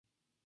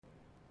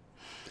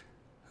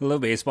Hello,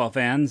 baseball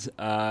fans.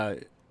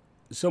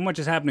 So much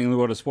is happening in the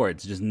world of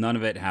sports, just none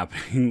of it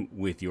happening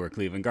with your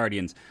Cleveland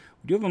Guardians.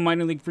 We do have a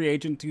minor league free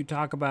agent to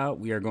talk about.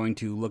 We are going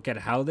to look at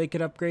how they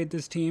could upgrade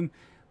this team.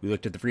 We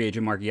looked at the free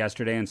agent market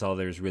yesterday and saw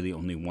there's really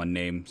only one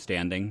name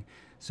standing.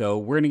 So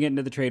we're going to get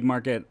into the trade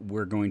market.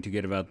 We're going to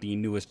get about the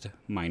newest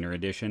minor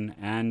edition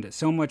and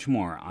so much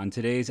more on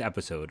today's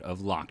episode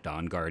of Locked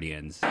On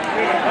Guardians.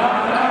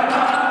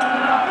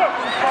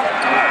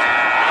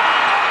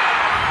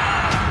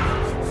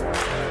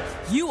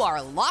 You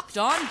are Locked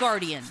On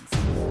Guardians,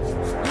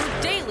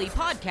 your daily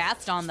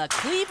podcast on the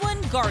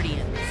Cleveland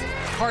Guardians,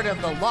 part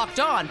of the Locked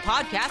On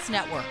Podcast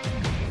Network,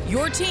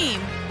 your team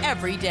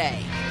every day.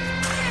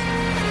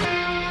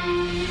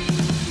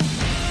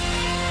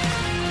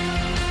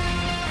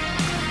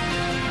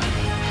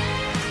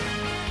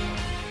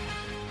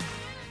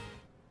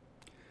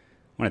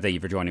 I want to thank you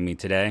for joining me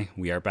today.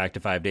 We are back to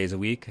 5 days a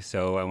week,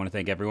 so I want to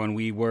thank everyone.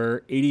 We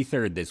were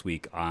 83rd this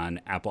week on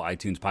Apple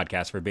iTunes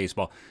Podcast for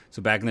Baseball,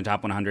 so back in the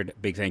top 100.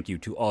 Big thank you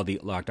to all the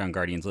Locked On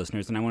Guardians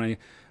listeners, and I want to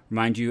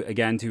remind you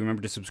again to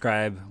remember to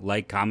subscribe,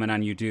 like, comment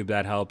on YouTube,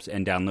 that helps,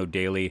 and download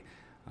daily.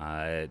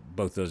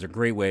 Both those are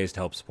great ways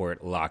to help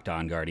support Locked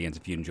On Guardians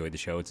if you enjoyed the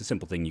show. It's a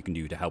simple thing you can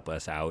do to help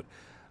us out.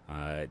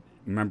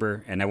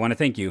 Remember, and I want to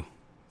thank you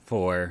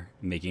for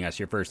making us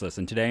your first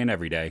listen today and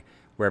every day,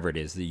 wherever it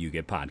is that you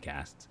get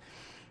podcasts.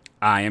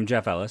 I am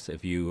Jeff Ellis.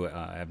 If you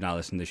have not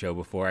listened to the show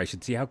before, I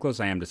should see how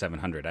close I am to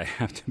 700. I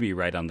have to be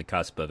right on the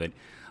cusp of it.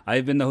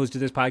 I've been the host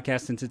of this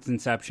podcast since its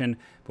inception.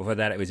 Before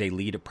that, I was a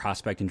lead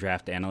prospect and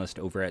draft analyst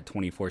over at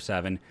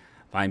 24/7.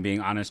 If I'm being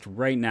honest,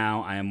 right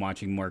now, I am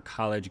watching more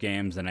college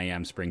games than I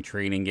am spring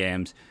training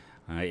games.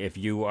 If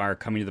you are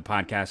coming to the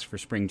podcast for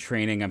spring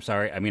training, I'm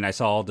sorry. I mean, I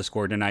saw the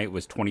score tonight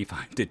was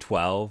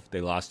 25-12.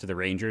 They lost to the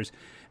Rangers.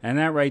 And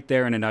that right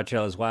there in a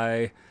nutshell is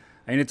why...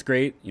 I mean, it's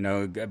great, you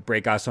know,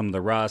 break off some of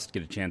the rust,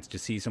 get a chance to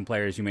see some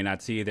players you may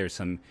not see. There's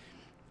some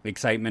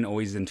excitement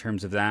always in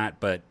terms of that,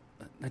 but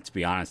let's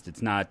be honest,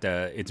 it's not,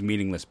 it's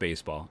meaningless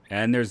baseball.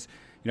 And there's,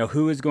 you know,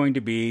 who is going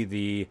to be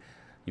the,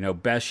 you know,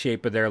 best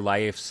shape of their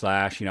life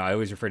 / you know, I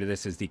always refer to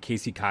this as the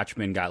Casey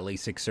Kotchman got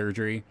LASIK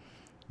surgery.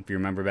 If you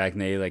remember back in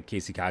the day, like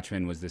Casey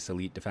Kotchman was this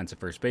elite defensive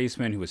first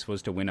baseman who was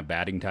supposed to win a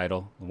batting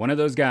title. One of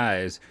those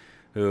guys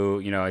who,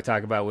 you know, I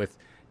talk about with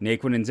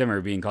Naquin and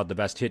Zimmer being called the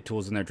best hit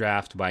tools in their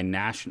draft by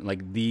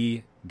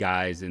the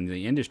guys in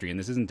the industry. And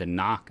this isn't to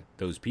knock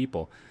those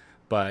people,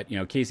 but, you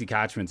know, Casey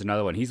Kotchman's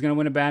another one. He's going to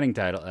win a batting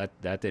title.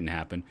 That didn't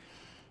happen.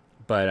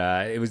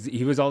 But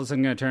he was all of a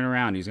sudden going to turn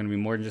around. He's going to be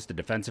more than just a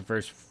defensive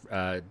first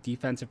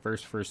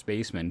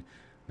baseman.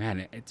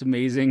 Man, it's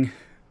amazing.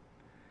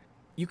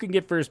 You can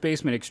get first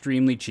baseman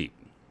extremely cheap.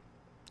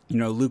 You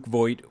know, Luke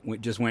Voit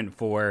just went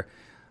for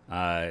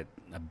a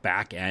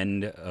back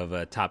end of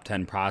a top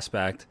 10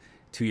 prospect.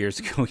 2 years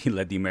ago, he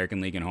led the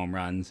American League in home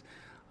runs.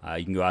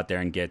 You can go out there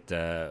and get,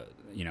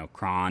 you know,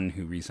 Cron,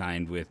 who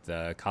re-signed with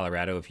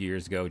Colorado a few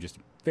years ago, just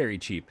very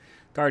cheap.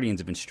 Guardians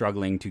have been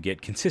struggling to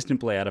get consistent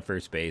play out of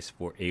first base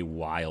for a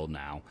while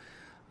now.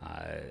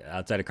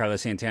 Outside of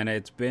Carlos Santana,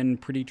 it's been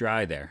pretty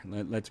dry there.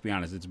 Let's be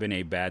honest, it's been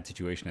a bad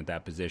situation at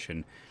that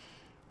position.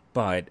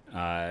 But,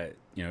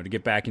 you know, to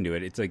get back into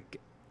it, it's like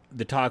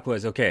the talk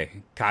was, okay,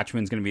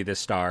 Kotchman's going to be this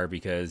star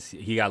because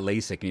he got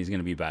LASIK and he's going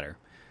to be better.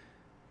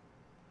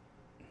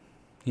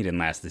 He didn't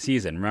last the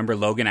season. Remember,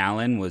 Logan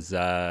Allen was,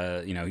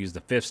 you know, he was the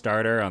fifth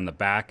starter on the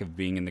back of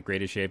being in the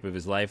greatest shape of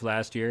his life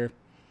last year.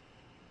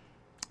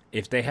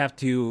 If they have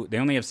to, they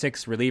only have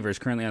 6 relievers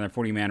currently on their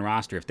 40-man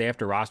roster. If they have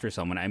to roster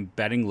someone, I'm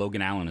betting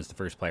Logan Allen is the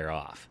first player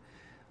off.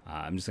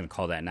 I'm just going to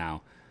call that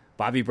now.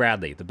 Bobby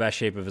Bradley, the best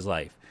shape of his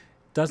life.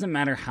 Doesn't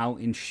matter how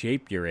in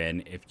shape you're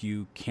in if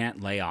you can't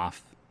lay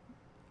off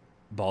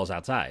balls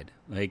outside.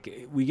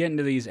 Like, we get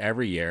into these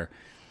every year.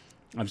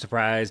 I'm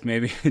surprised,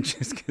 maybe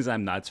just because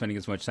I'm not spending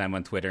as much time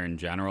on Twitter in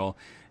general,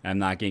 and I'm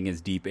not getting as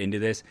deep into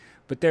this.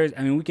 But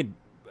we could,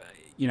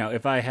 you know,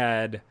 if I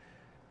had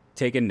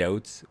taken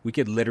notes, we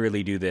could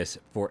literally do this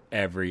for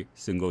every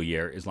single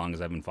year as long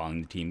as I've been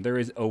following the team. There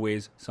is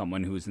always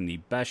someone who's in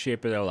the best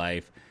shape of their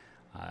life.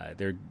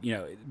 You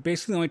know,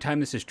 basically the only time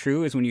this is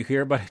true is when you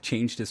hear about a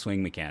change to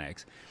swing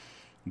mechanics.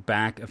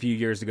 Back a few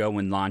years ago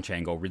when launch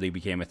angle really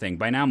became a thing.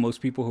 By now, most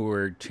people who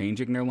are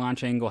changing their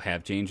launch angle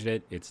have changed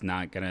it. It's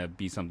not going to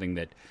be something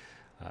that,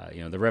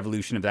 you know, the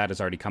revolution of that has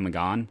already come and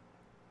gone.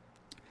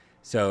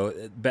 So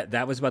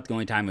that was about the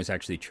only time it was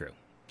actually true.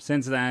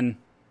 Since then,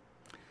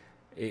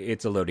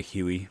 it's a load of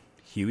hooey.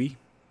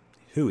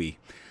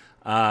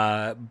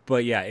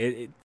 But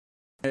yeah,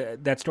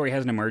 that story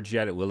hasn't emerged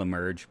yet. It will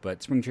emerge.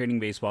 But spring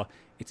training baseball,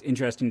 it's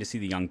interesting to see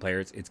the young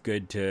players. It's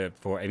good I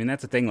mean,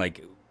 that's the thing,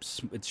 like,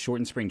 it's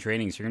shortened spring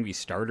training, so you're going to be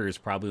starters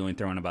probably only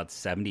throwing about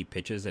 70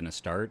 pitches in a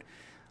start.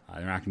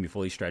 They're not going to be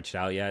fully stretched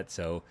out yet,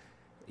 so,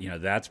 you know,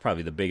 that's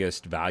probably the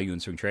biggest value in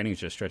spring training is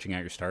just stretching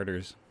out your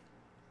starters.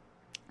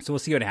 So we'll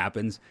see what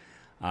happens.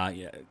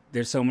 Yeah,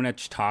 there's so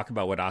much talk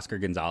about what Oscar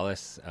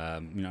Gonzalez,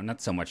 you know,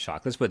 not so much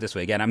talk. Let's put it this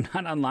way. Again, I'm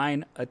not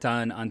online a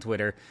ton on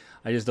Twitter.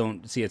 I just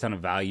don't see a ton of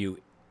value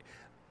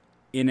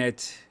in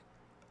it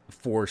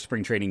for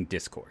spring training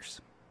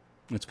discourse.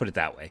 Let's put it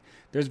that way.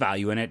 There's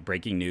value in it.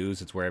 Breaking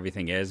news, it's where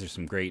everything is. There's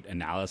some great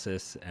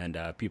analysis and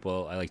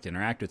people I like to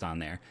interact with on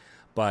there.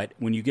 But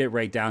when you get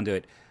right down to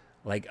it,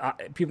 like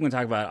people can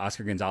talk about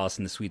Oscar Gonzalez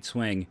and the sweet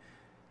swing.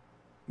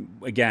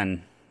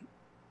 Again,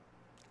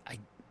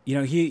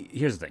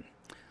 here's the thing.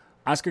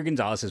 Oscar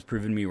Gonzalez has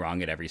proven me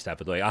wrong at every step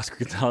of the way.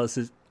 Oscar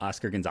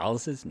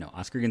Gonzalez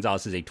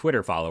is a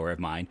Twitter follower of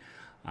mine.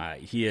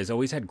 He has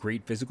always had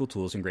great physical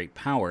tools and great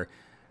power.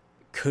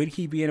 Could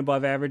he be an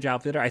above average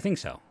outfielder? I think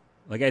so.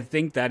 Like, I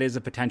think that is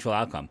a potential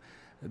outcome.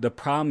 The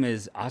problem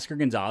is Oscar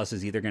Gonzalez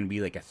is either going to be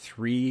like a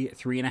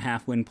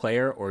 3.5 win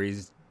player, or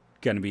he's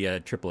going to be a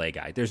AAA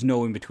guy. There's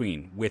no in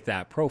between with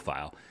that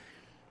profile.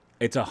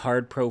 It's a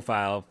hard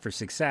profile for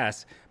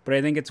success, but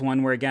I think it's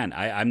one where, again,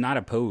 I'm not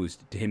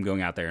opposed to him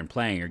going out there and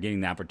playing or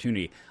getting the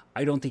opportunity.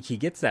 I don't think he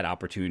gets that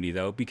opportunity,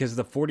 though, because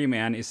the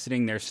 40-man is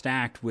sitting there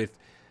stacked with,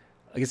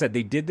 like I said,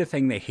 they did the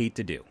thing they hate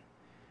to do.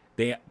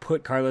 They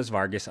put Carlos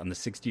Vargas on the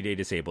 60-day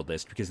disabled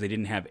list because they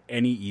didn't have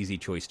any easy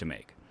choice to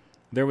make.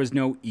 There was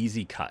no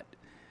easy cut.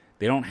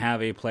 They don't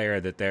have a player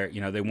that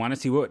they want to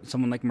see what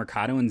someone like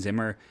Mercado and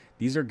Zimmer,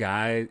 these are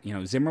guys,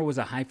 Zimmer was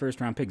a high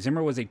first-round pick.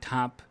 Zimmer was a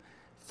top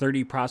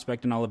 30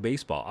 prospect in all of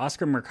baseball.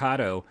 Oscar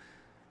Mercado,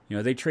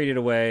 they traded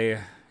away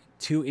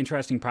 2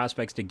 interesting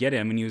prospects to get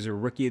him, and he was a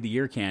Rookie of the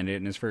Year candidate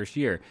in his first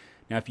year.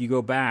 Now, if you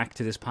go back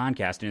to this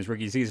podcast in his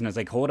rookie season, I was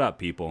like, hold up,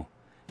 people.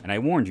 And I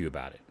warned you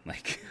about it.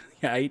 Like,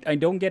 I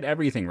don't get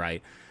everything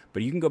right,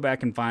 but you can go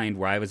back and find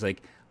where I was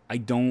like, I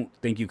don't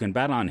think you can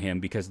bet on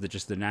him because of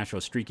just the natural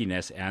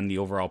streakiness and the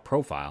overall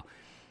profile.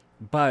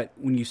 But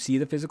when you see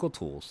the physical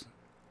tools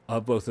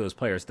of both of those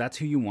players, that's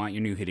who you want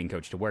your new hitting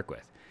coach to work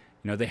with.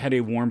 They had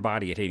a warm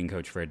body at hitting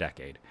coach for a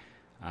decade.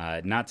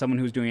 Not someone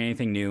who's doing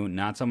anything new,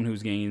 not someone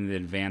who's gaining the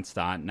advanced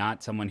thought,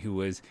 not someone who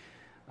was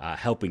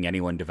helping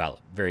anyone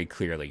develop very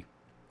clearly.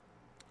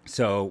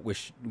 So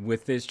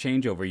with this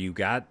changeover, you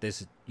got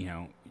this,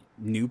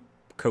 new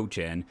coach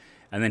in,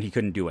 and then he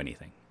couldn't do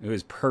anything. It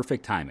was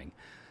perfect timing.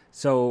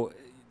 So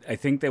I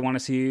think they want to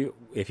see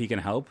if he can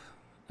help.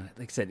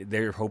 Like I said,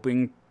 they're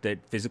hoping that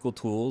physical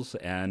tools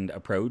and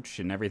approach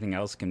and everything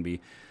else can be,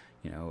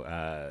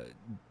 I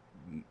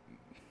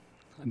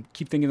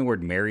keep thinking the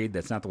word married.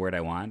 That's not the word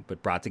I want,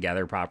 but brought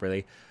together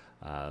properly.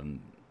 I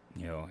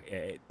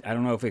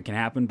don't know if it can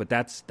happen, but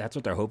that's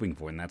what they're hoping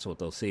for, and that's what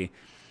they'll see.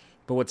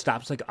 But what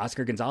stops like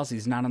Oscar Gonzalez,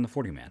 he's not on the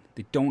 40-man.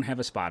 They don't have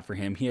a spot for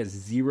him. He has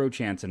zero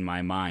chance in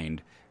my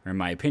mind, or in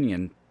my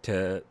opinion,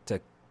 to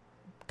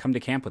come to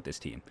camp with this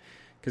team.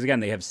 Because, again,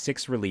 they have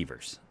 6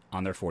 relievers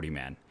on their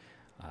 40-man.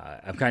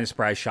 I'm kind of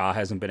surprised Shaw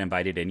hasn't been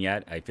invited in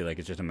yet. I feel like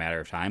it's just a matter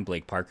of time.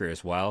 Blake Parker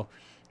as well.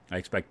 I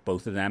expect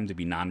both of them to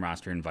be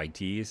non-roster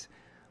invitees.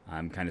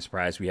 I'm kind of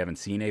surprised we haven't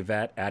seen a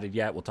vet added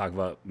yet. We'll talk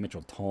about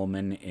Mitchell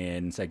Tolman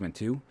in segment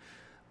 2.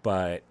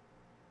 But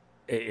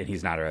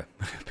he's not a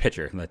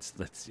pitcher. Let's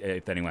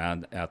if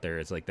anyone out there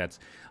is like,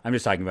 I'm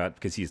just talking about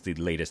because he's the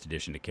latest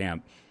addition to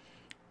camp.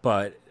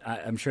 But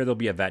I'm sure there'll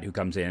be a vet who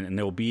comes in, and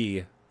there'll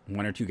be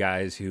 1 or 2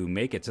 guys who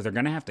make it. So they're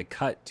going to have to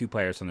cut 2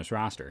 players from this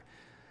roster.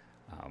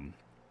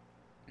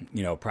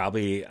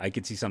 Probably I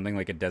could see something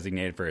like a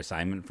designated for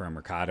assignment for a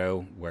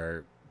Mercado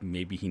where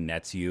maybe he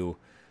nets you,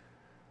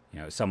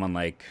 someone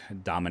like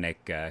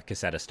Dominic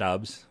Casetta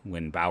Stubbs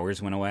when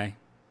Bowers went away.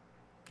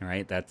 All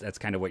right, that's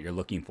kind of what you're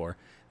looking for.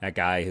 That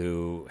guy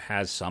who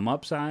has some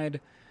upside,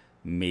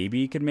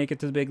 maybe could make it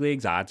to the big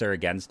leagues. Odds are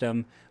against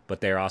him, but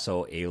they're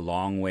also a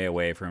long way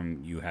away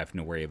from you having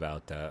to worry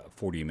about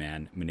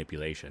 40-man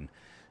manipulation.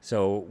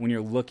 So when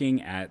you're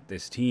looking at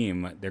this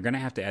team, they're going to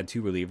have to add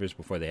 2 relievers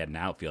before they add an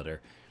outfielder.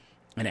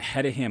 And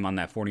ahead of him on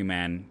that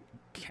 40-man,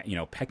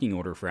 pecking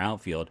order for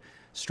outfield,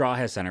 Straw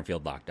has center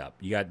field locked up.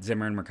 You got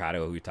Zimmer and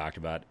Mercado, who we talked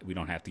about. We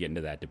don't have to get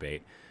into that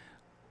debate.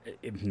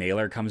 If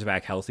Naylor comes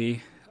back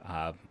healthy,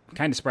 kind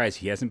of surprised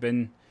he hasn't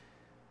been.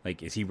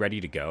 Like, is he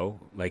ready to go?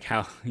 Like,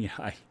 how?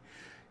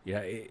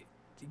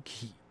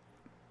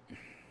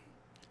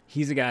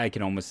 He's a guy I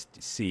can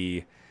almost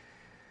see,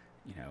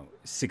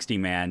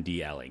 60-man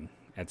DLing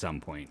at some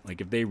point. Like,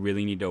 if they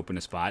really need to open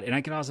a spot. And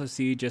I can also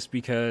see, just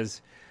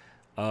because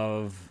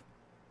of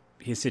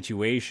his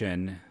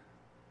situation,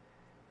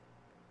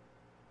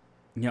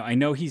 I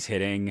know he's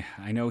hitting.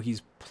 I know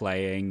he's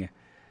playing.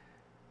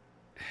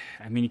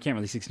 I mean, you can't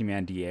really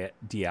 60-man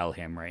DL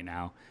him right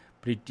now.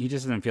 But he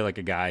just doesn't feel like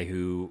a guy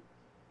who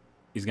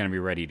is going to be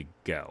ready to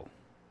go.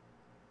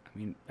 I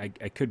mean, I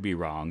could be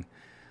wrong.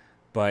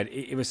 But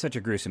it was such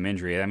a gruesome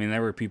injury. I mean,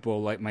 there were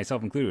people, like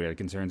myself included, who had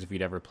concerns if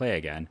he'd ever play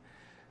again.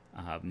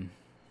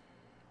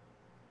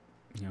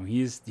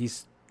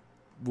 He's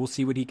we'll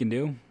see what he can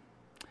do.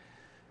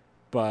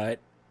 But,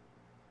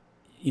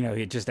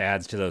 it just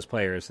adds to those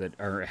players that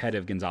are ahead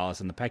of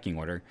Gonzalez in the pecking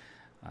order.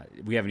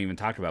 We haven't even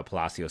talked about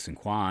Palacios and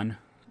Kwan.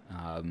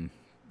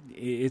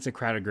 It's a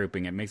crowded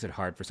grouping. It makes it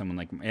hard for someone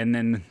like... And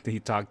then he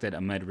talked at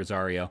Ahmed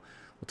Rosario.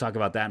 We'll talk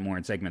about that more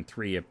in segment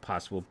 3, a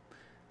possible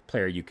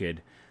player you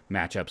could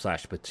match up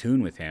 /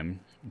 platoon with him.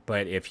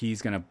 But if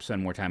he's going to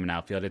spend more time in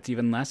outfield, it's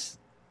even less,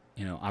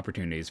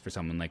 opportunities for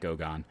someone like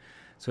Ogon.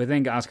 So I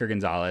think Oscar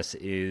Gonzalez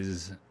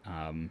is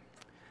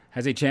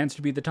has a chance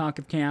to be the talk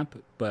of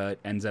camp, but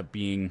ends up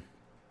being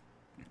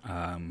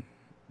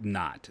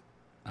not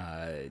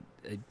a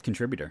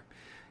contributor.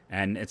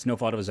 And it's no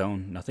fault of his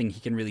own. Nothing he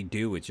can really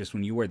do. It's just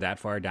when you are that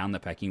far down the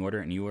pecking order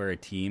and you are a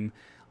team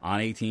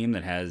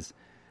that has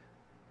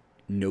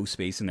no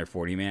space in their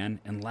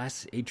 40-man,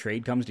 unless a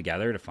trade comes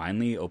together to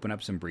finally open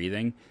up some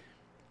breathing.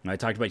 I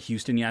talked about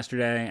Houston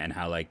yesterday and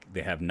how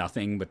they have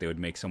nothing, but they would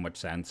make so much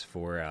sense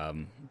for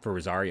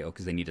Rosario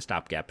because they need a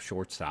stopgap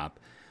shortstop.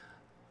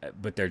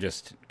 But they're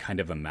just kind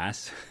of a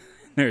mess.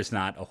 There's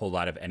not a whole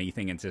lot of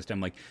anything in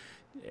system.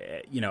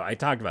 I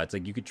talked about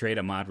you could trade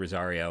Ahmad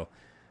Rosario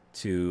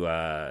to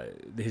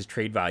his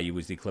trade value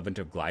was the equivalent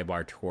of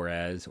Gleyber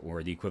Torres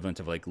or the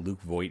equivalent of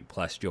Luke Voit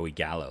plus Joey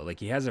Gallo.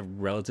 He has a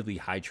relatively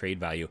high trade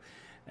value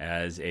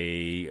as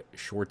a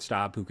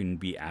shortstop who can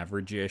be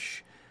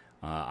average-ish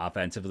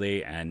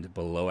offensively and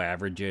below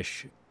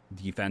average-ish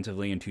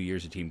defensively in 2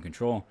 years of team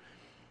control.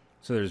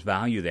 So there's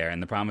value there.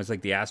 And the problem is the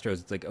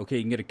Astros, it's okay,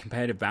 you can get a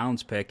competitive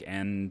balance pick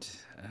and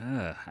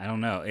I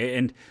don't know.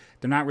 And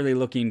they're not really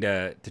looking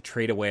to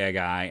trade away a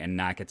guy and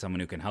not get someone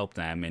who can help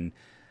them. And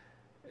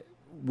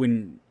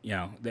when,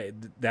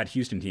 that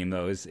Houston team,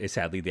 though, is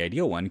sadly the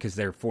ideal one because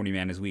their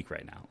 40-man is weak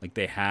right now.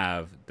 They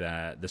have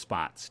the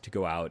spots to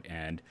go out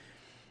and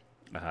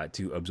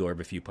to absorb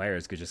a few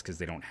players because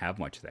they don't have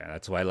much there.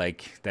 That's why,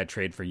 that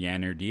trade for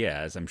Yanner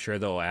Diaz, I'm sure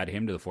they'll add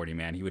him to the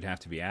 40-man. He would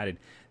have to be added.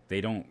 They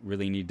don't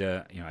really need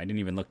to, I didn't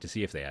even look to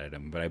see if they added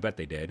him, but I bet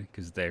they did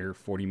because their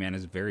 40-man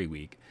is very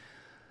weak.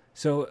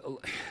 So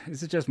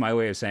this is just my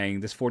way of saying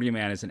this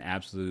 40-man is an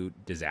absolute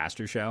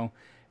disaster show.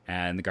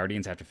 And the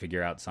Guardians have to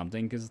figure out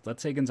something because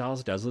let's say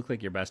Gonzalez does look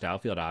like your best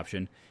outfield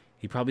option.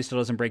 He probably still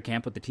doesn't break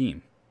camp with the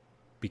team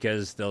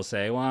because they'll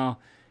say, well,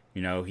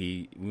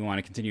 we want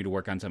to continue to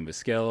work on some of his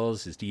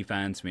skills, his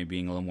defense, maybe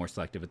being a little more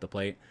selective at the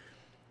plate.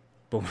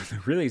 But what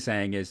they're really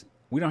saying is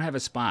we don't have a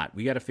spot.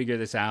 We got to figure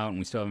this out, and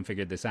we still haven't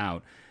figured this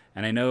out.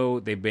 And I know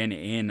they've been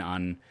in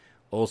on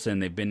Olsen.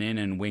 They've been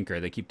in Winker.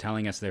 They keep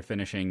telling us they're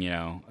finishing,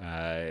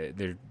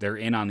 they're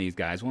in on these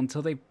guys. Well,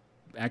 until they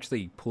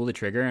actually pull the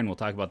trigger, and we'll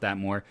talk about that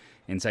more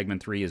in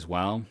segment 3 as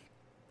well.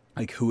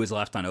 Who is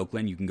left on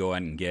Oakland you can go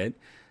out and get.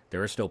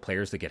 There are still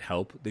players that could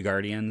help the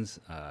Guardians,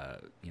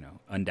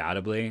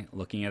 undoubtedly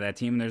looking at that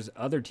team. And there's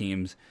other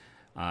teams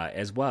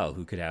as well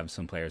who could have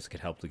some players that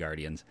could help the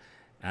Guardians.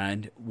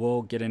 And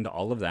we'll get into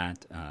all of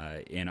that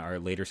in our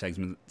later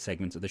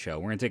segments of the show.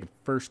 We're going to take a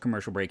first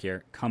commercial break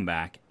here, come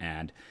back,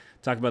 and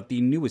talk about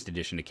the newest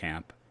addition to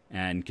camp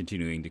and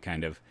continuing to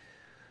kind of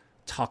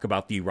talk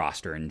about the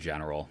roster in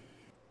general.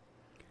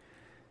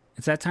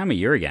 It's that time of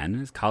year again,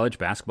 as college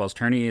basketball's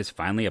tourney is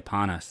finally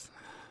upon us.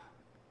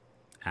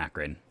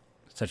 Akron.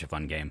 Such a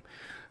fun game.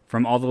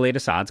 From all the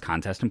latest odds,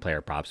 contests, and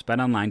player props,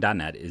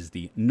 BetOnline.net is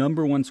the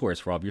number one source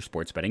for all of your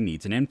sports betting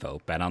needs and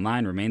info.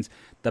 BetOnline remains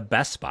the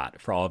best spot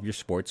for all of your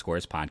sports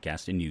scores,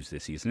 podcasts, and news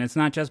this season. It's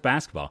not just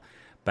basketball.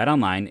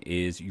 BetOnline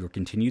is your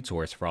continued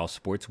source for all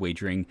sports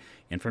wagering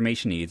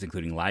information needs,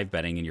 including live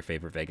betting and your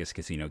favorite Vegas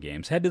casino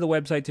games. Head to the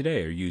website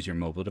today or use your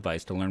mobile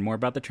device to learn more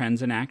about the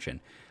trends in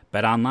action.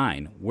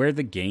 BetOnline, where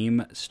the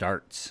game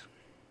starts.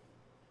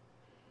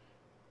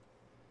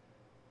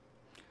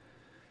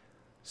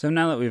 So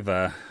now that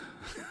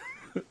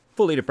we've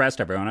fully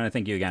depressed everyone, and I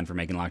thank you again for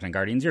making Locked On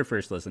Guardians your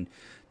first listen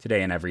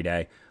today and every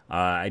day.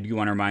 I do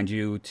want to remind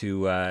you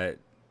to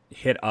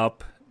hit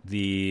up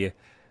the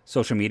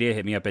social media.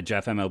 Hit me up at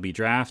Jeff MLB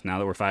Draft. Now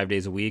that we're 5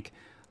 days a week,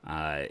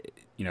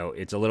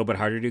 it's a little bit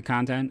harder to do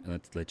content.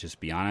 Let's just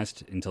be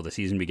honest. Until the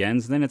season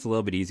begins, then it's a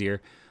little bit easier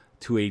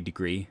to a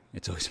degree.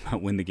 It's always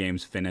about when the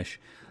games finish.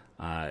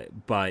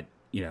 But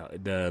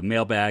the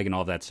mailbag and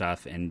all that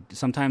stuff. And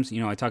sometimes,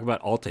 I talk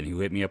about Alton, who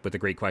hit me up with a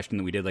great question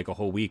that we did a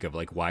whole week of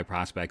why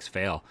prospects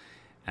fail.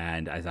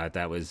 And I thought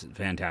that was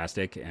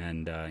fantastic.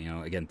 And,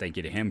 again, thank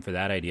you to him for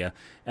that idea.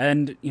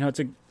 And,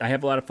 I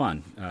have a lot of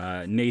fun.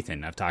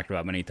 Nathan, I've talked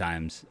about many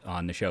times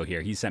on the show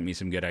here. He sent me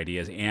some good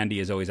ideas. Andy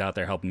is always out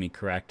there helping me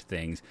correct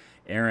things.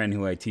 Aaron,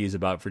 who I tease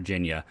about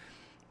Virginia.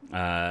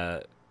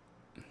 I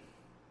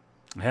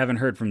haven't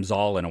heard from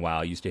Zoll in a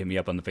while. He used to hit me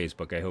up on the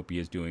Facebook. I hope he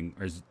is doing,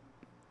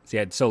 see,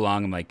 I had so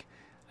long, I'm like,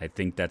 I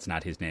think that's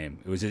not his name.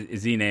 It was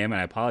his Z-name,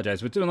 and I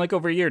apologize. But it's been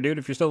over a year, dude.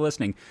 If you're still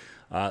listening,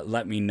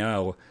 let me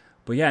know.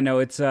 But yeah, no,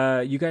 it's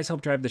you guys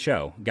help drive the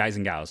show, guys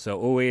and gals. So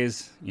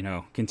always,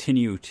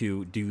 continue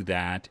to do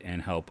that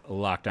and help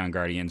Locked On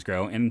Guardians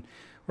grow. And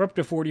we're up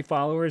to 40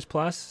 followers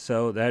plus,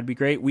 so that'd be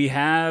great. We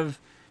have,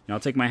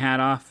 I'll take my hat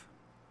off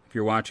if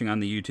you're watching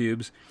on the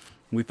YouTubes.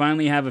 We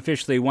finally have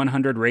officially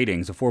 100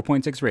 ratings, a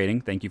 4.6 rating.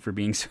 Thank you for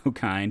being so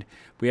kind.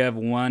 We have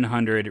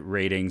 100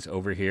 ratings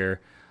over here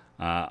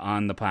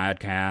on the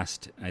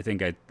podcast. I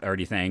think I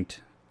already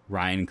thanked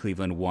Ryan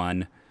Cleveland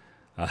 1.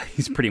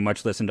 He's pretty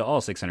much listened to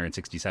all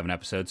 667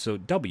 episodes. So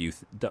W,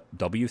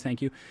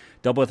 thank you.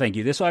 Double thank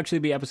you. This will actually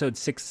be episode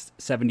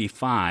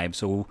 675.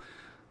 So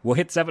we'll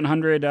hit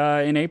 700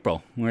 in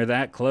April. We're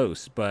that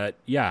close. But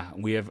yeah,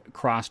 we have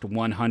crossed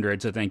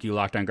 100. So thank you,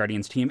 Locked On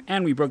Guardians team.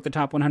 And we broke the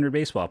top 100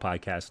 baseball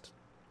podcast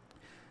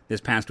this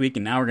past week,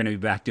 and now we're going to be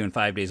back doing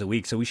 5 days a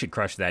week, so we should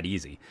crush that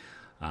easy.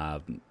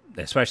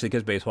 especially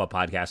because baseball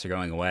podcasts are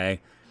going away.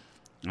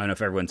 I don't know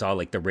if everyone saw,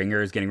 like, The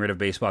Ringer is getting rid of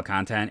baseball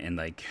content, and,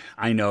 like,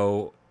 I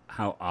know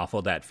how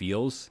awful that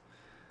feels,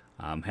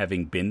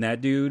 having been that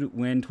dude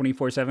when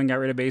 24/7 got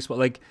rid of baseball.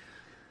 Like,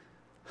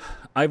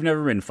 I've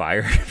never been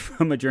fired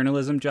from a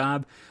journalism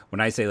job. When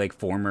I say, like,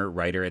 former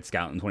writer at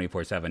Scout and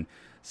 24/7,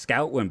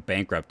 Scout went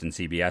bankrupt and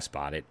CBS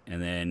bought it,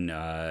 and then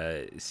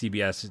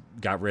CBS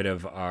got rid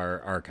of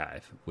our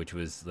archive, which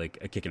was, like,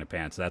 a kick in the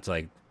pants. So that's,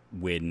 like,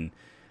 when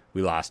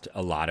we lost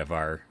a lot of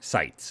our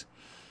sites.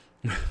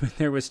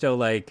 There was still,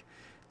 like,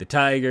 the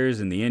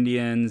Tigers and the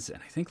Indians,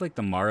 and I think, like,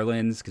 the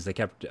Marlins, because they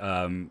kept,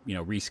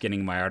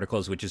 reskinning my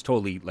articles, which is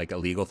totally, like, a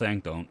legal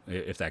thing. Don't,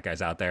 if that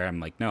guy's out there, I'm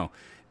like, no.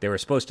 They were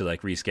supposed to,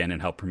 like, reskin and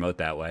help promote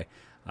that way.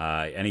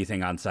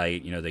 Anything on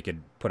site, they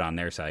could put on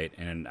their site,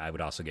 and I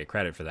would also get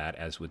credit for that,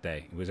 as would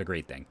they. It was a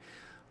great thing.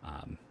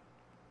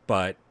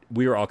 But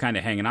we were all kind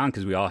of hanging on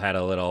because we all had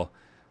a little...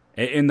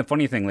 And the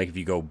funny thing, like, if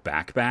you go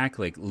back,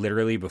 like,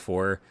 literally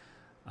before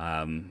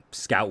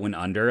Scout went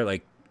under,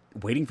 like,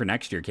 Waiting for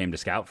Next Year came to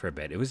Scout for a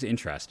bit. It was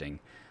interesting.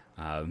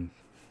 I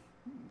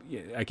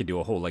could do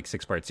a whole, like,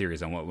 6-part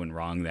series on what went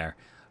wrong there.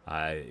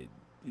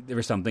 There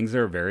were some things that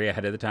were very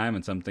ahead of the time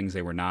and some things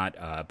they were not.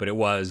 But it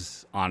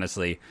was,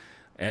 honestly,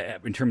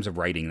 in terms of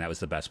writing, that was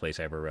the best place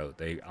I ever wrote.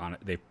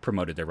 They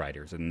promoted their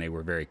writers, and they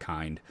were very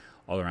kind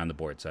all around the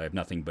board. So I have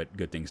nothing but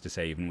good things to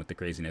say, even with the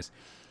craziness.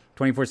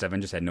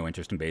 24/7 just had no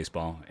interest in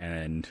baseball.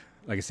 And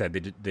like I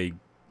said, they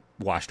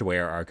washed away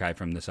our archive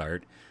from the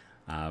start.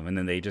 And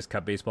then they just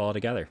cut baseball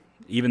altogether.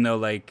 Even though,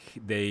 like,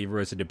 there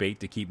was a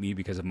debate to keep me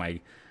because of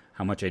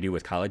how much I do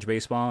with college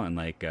baseball. And,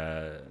 like,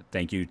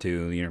 thank you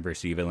to the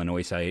University of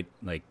Illinois site.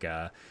 Like,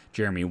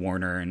 Jeremy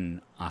Warner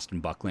and Austin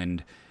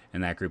Buckland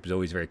and that group was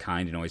always very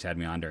kind and always had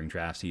me on during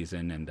draft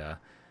season. And, God,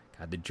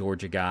 the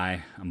Georgia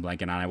guy, I'm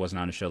blanking on. I wasn't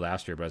on his show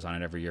last year, but I was on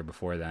it every year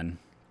before then.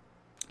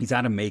 He's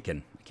out of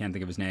Macon. I can't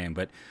think of his name.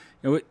 But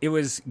it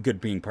was good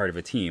being part of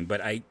a team.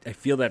 But I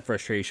feel that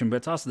frustration. But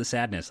it's also the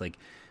sadness. Like,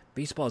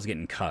 baseball is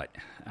getting cut.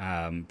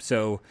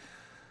 So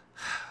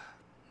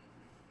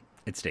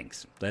it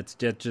stinks. That's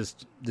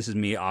just this is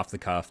me off the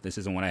cuff. This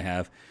isn't what I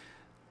have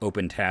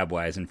open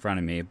tab-wise in front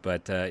of me.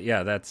 But,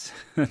 that's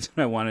what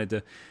I wanted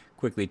to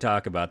quickly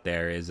talk about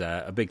there is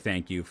a big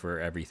thank you for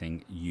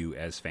everything you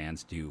as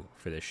fans do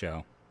for this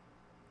show.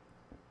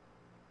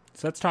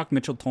 So let's talk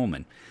Mitchell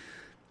Tolman,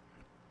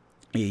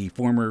 a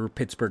former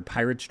Pittsburgh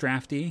Pirates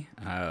draftee,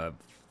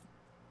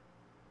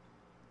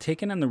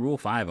 taken in the Rule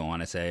 5, I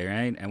want to say,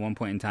 right? At one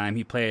point in time,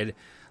 he played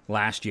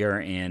last year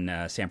in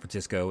San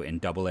Francisco in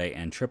AA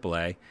and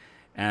AAA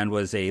and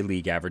was a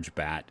league average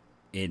bat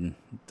in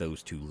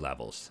those two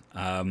levels.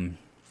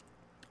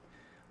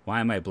 Why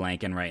am I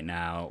blanking right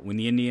now? When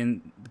the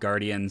Indian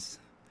Guardians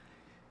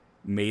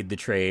made the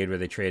trade where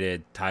they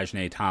traded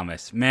Tajane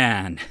Thomas,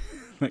 man,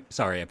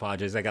 sorry, I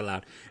apologize, I got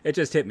loud. It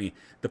just hit me.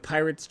 The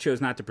Pirates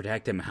chose not to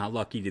protect him. How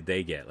lucky did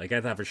they get? Like,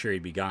 I thought for sure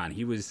he'd be gone.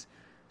 He was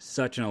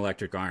such an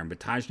electric arm, but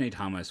Tajane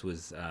Thomas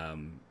was,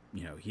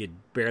 he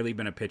had barely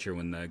been a pitcher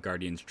when the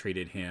Guardians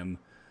traded him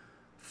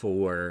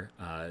for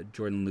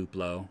Jordan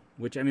Luplow,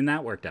 which, I mean,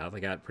 that worked out. They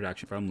got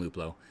production from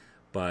Luplow,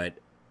 but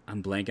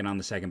I'm blanking on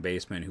the second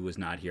baseman who was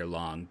not here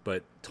long.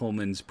 But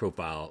Tolman's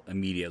profile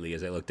immediately,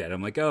 as I looked at him,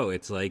 I'm like, oh,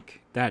 it's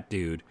like that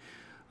dude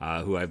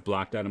who I've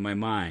blocked out of my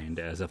mind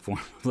as a form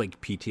of, like,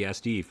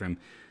 PTSD from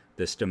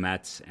the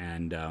Stamets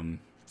and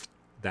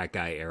that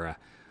guy era.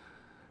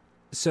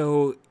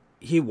 So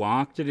he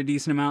walked at a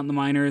decent amount in the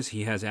minors.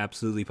 He has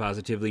absolutely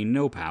positively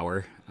no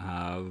power.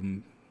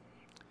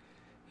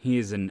 He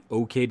is an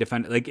okay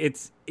defender. Like,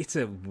 it's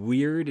a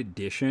weird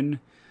addition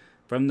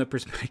from the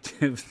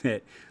perspective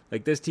that,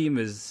 like, this team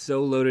is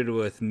so loaded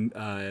with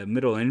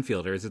middle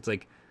infielders. It's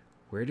like,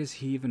 where does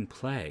he even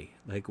play?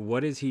 Like,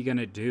 what is he going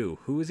to do?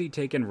 Who is he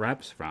taking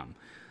reps from?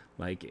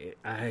 Like,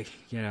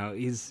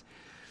 he's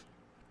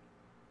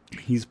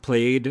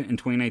played in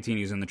 2019.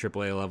 He's in the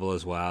AAA level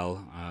as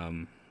well.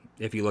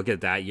 If you look at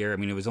that year, I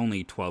mean, it was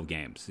only 12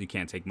 games. You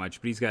can't take much,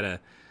 but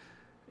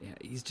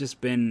he's just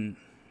been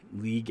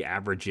league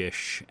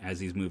average-ish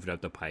as he's moved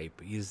up the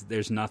pipe.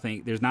 There's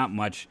not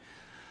much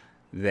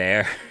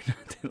there.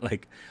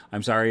 Like,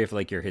 I'm sorry if,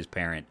 like, you're his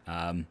parent.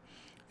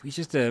 He's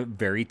just a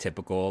very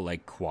typical,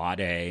 like, quad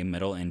A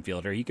middle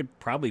infielder. He could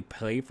probably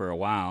play for a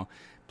while,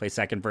 play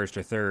second, first,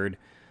 or third.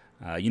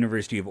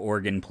 University of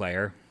Oregon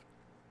player.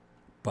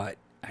 But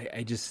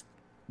I just,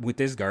 with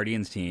this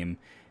Guardians team,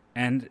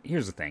 and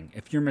here's the thing.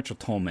 If you're Mitchell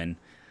Tolman,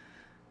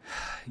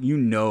 you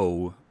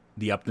know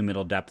the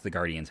up-the-middle depth the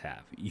Guardians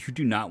have. You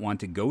do not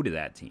want to go to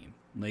that team.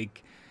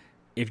 Like,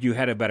 if you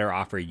had a better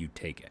offer, you'd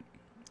take it.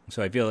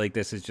 So I feel like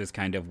this is just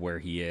kind of where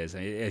he is.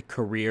 A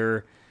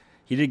career,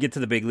 he did get to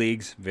the big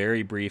leagues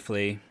very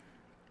briefly.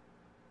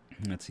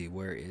 Let's see,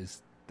 where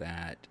is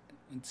that?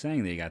 It's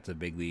saying that he got to the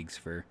big leagues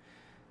for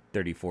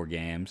 34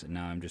 games, and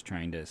now I'm just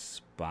trying to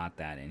spot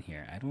that in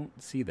here. I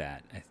don't see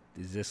that.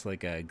 Is this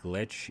like a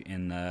glitch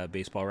in the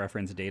baseball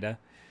reference data?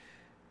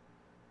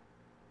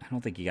 I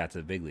don't think he got to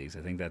the big leagues. I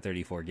think that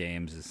 34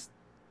 games is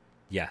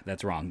Yeah,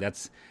 that's wrong.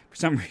 That's, for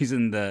some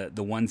reason, the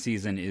one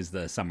season is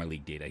the summer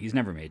league data. He's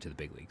never made it to the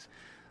big leagues.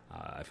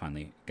 I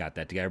finally got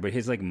that together. But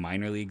his like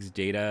minor leagues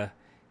data,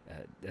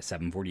 a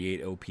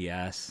 748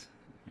 OPS.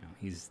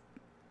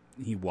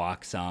 He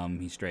walks some,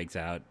 he strikes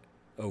out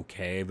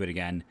okay, but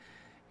again,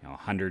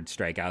 100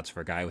 strikeouts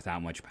for a guy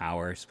without much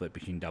power, split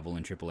between Double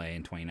and AAA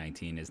in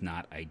 2019 is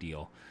not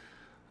ideal.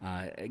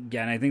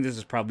 Again, I think this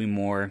is probably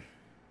more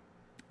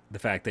the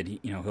fact that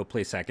he'll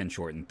play second,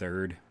 short, and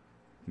third.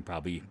 He can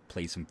probably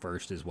play some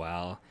first as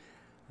well.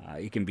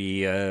 He can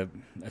be a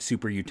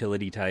super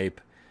utility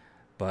type,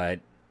 but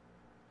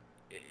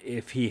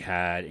if he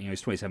had,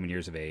 he's 27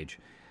 years of age.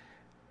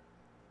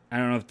 I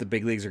don't know if the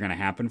big leagues are going to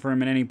happen for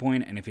him at any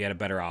point, and if he had a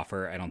better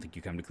offer, I don't think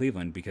you come to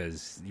Cleveland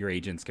because your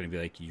agent's going to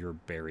be like, you're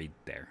buried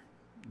there.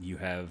 You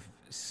have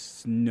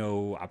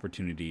no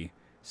opportunity.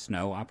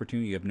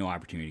 You have no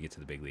opportunity to get to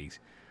the big leagues.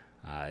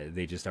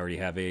 They just already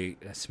have a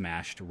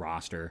smashed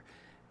roster,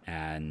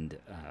 and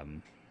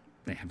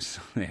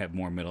they have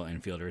more middle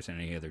infielders than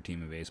any other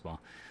team in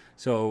baseball.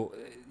 So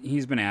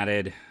he's been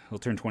added. He'll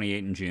turn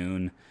 28 in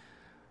June.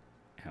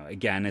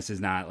 Again, this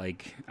is not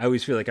like, I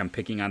always feel like I'm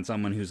picking on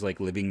someone who's like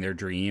living their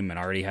dream and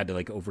already had to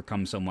like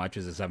overcome so much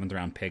as a 7th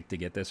round pick to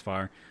get this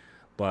far.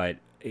 But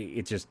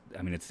it's just,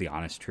 it's the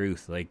honest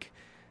truth. Like,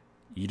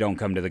 you don't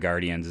come to the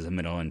Guardians as a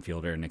middle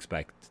infielder and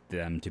expect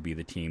them to be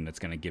the team that's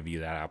going to give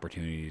you that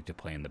opportunity to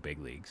play in the big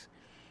leagues.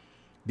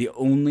 The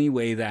only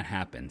way that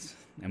happens,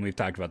 and we've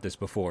talked about this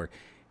before,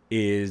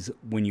 is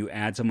when you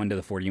add someone to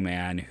the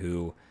 40-man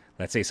who,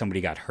 let's say somebody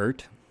got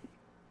hurt,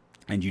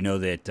 and you know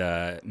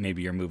that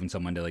maybe you're moving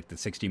someone to like the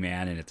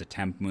 60-man and it's a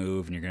temp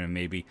move and you're going to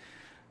maybe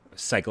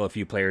cycle a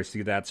few players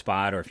through that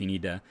spot, or if you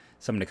need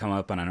someone to come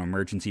up on an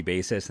emergency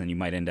basis, then you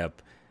might end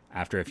up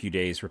after a few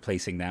days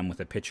replacing them with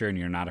a pitcher and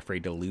you're not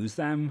afraid to lose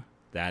them.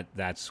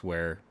 That's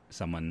where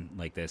someone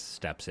like this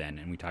steps in,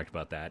 and we talked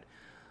about that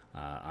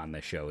on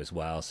the show as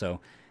well. So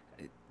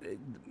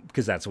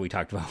because that's what we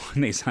talked about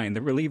when they signed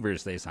the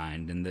relievers they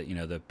signed and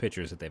the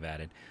pitchers that they've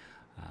added.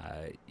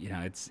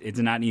 It's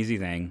not an easy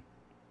thing.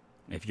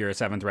 If you're a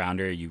 7th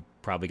rounder, you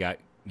probably got,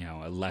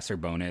 a lesser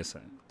bonus.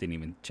 I didn't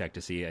even check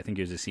to see. I think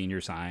he was a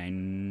senior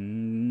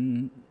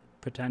sign,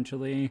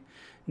 potentially.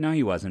 No,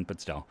 he wasn't, but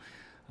still.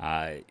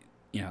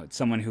 It's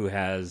someone who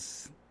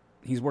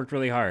he's worked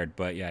really hard,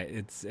 but yeah,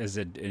 it's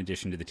in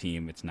addition to the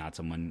team, it's not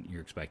someone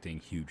you're expecting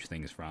huge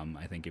things from.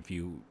 I think if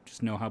you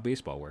just know how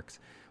baseball works.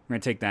 We're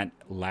going to take that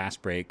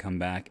last break, come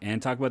back,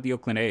 and talk about the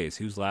Oakland A's.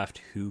 Who's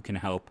left, who can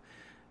help,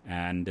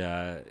 and,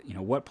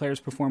 what players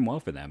performed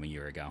well for them a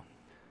year ago.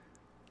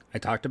 I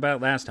talked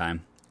about last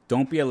time,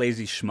 don't be a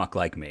lazy schmuck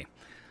like me.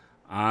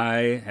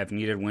 I have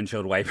needed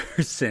windshield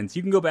wipers since.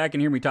 You can go back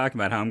and hear me talk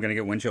about how I'm going to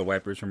get windshield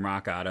wipers from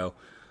Rock Auto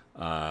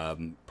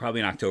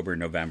probably in October,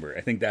 November.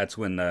 I think that's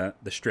when the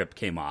strip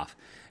came off.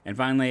 And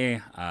finally,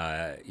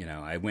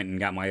 I went and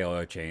got my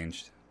oil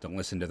changed. Don't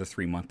listen to the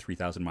 3-month,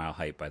 3,000-mile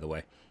hype, by the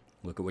way.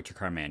 Look at what your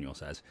car manual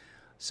says.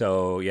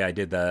 So, yeah, I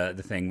did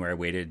the thing where I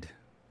waited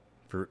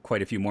for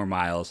quite a few more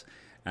miles.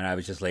 And I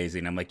was just lazy,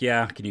 and I'm like,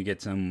 yeah, can you get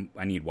some?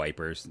 I need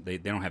wipers. They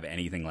don't have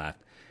anything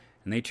left.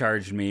 And they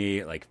charged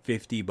me like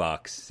 $50,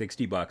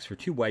 $60 for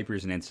 2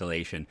 wipers and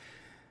installation.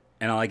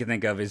 And all I can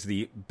think of is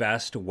the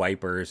best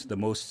wipers, the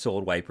most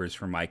sold wipers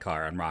for my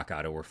car on Rock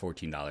Auto were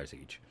 $14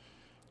 each.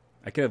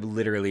 I could have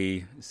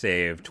literally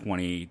saved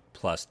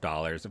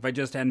 $20+ if I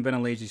just hadn't been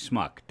a lazy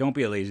schmuck. Don't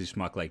be a lazy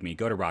schmuck like me.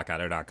 Go to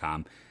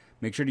rockauto.com.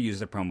 Make sure to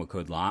use the promo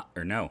code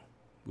no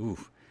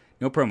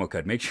promo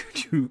code. Make sure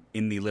to,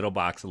 in the little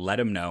box, let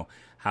them know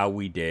how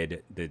we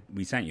did that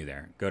we sent you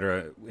there. Go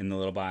to, in the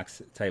little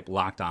box, type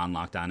Locked On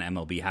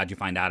MLB. How'd you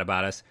find out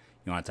about us?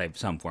 You want to type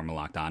some form of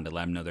Locked On to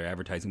let them know their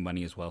advertising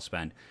money is well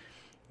spent.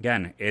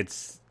 Again,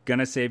 it's going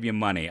to save you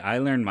money. I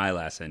learned my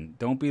lesson.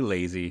 Don't be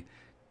lazy.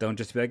 Don't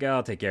just be like,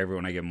 I'll take care of it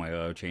when I get my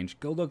oil change.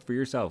 Go look for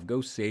yourself.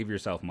 Go save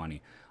yourself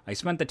money. I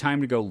spent the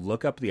time to go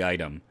look up the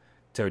item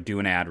to do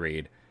an ad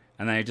read,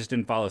 and then I just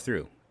didn't follow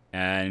through.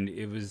 And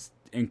it was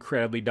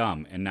incredibly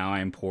dumb, and now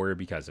I'm poorer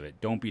because of it.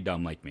 Don't be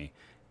dumb like me.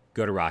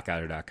 Go to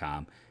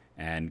rockauto.com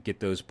and get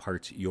those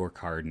parts your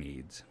car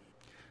needs.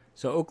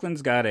 So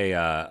Oakland's got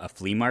a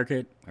flea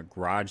market, a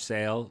garage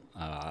sale,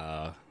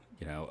 a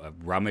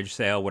rummage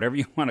sale, whatever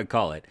you want to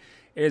call it.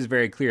 It is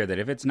very clear that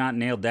if it's not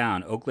nailed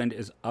down, Oakland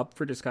is up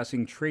for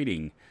discussing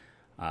trading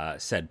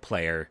said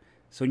player.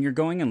 So when you're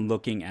going and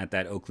looking at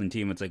that Oakland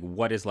team, it's like,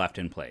 what is left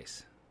in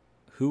place?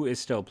 Who is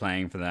still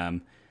playing for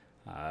them?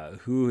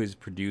 Who is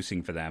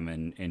producing for them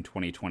in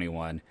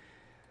 2021?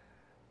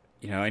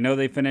 I know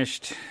they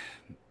finished,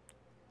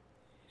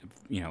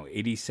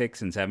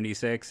 86 and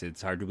 76.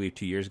 It's hard to believe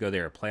 2 years ago they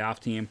were a playoff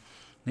team.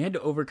 They had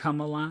to overcome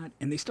a lot,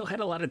 and they still had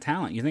a lot of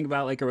talent. You think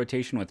about like a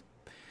rotation with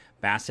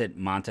Bassett,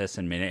 Montes,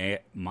 and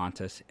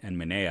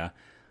Manaea.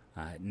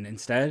 And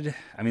instead,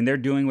 they're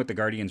doing what the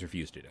Guardians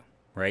refuse to do,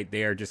 right?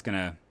 They are just going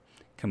to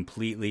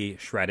completely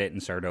shred it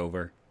and start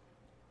over.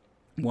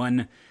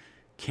 One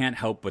can't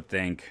help but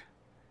think,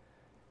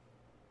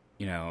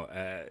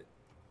 I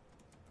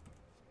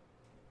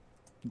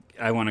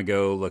want to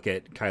go look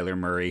at Kyler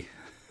Murray.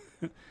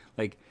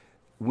 Like,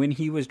 when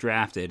he was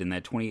drafted in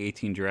that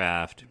 2018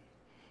 draft,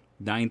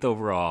 9th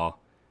overall,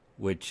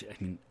 which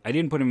I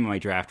didn't put him in my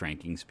draft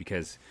rankings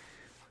because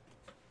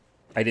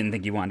I didn't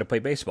think he wanted to play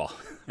baseball.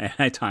 And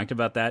I talked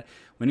about that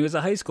when he was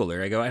a high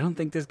schooler. I go, I don't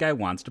think this guy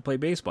wants to play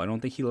baseball. I don't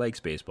think he likes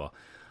baseball.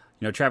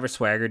 Travis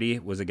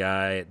Swaggerty was a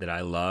guy that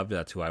I loved.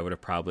 That's who I would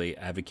have probably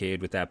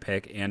advocated with that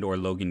pick, and or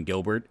Logan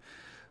Gilbert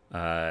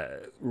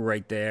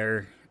right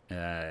there.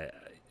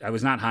 I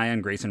was not high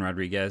on Grayson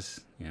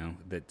Rodriguez.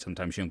 That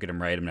sometimes you don't get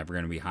him right. I'm never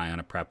going to be high on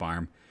a prep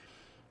arm.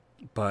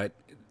 But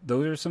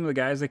those are some of the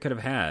guys they could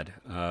have had.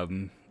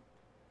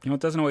 It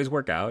doesn't always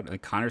work out.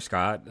 Like Connor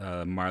Scott,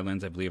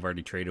 Marlins, I believe,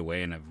 already traded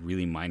away in a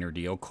really minor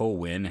deal. Cole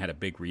Winn had a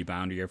big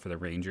rebound year for the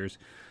Rangers.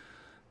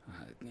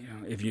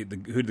 Who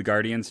did the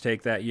Guardians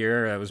take that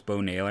year? That was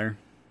Bo Naylor,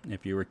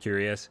 if you were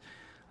curious.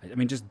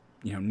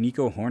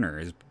 Nico Horner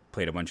has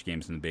played a bunch of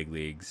games in the big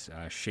leagues.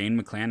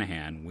 Shane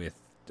McClanahan with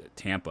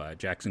Tampa,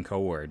 Jackson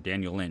Kowar,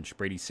 Daniel Lynch,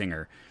 Brady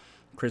Singer,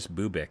 Chris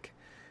Bubik.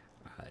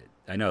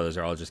 I know those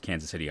are all just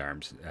Kansas City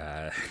arms.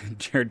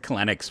 Jared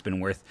Kelenick's been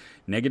worth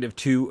nearly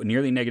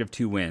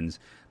 -2 wins,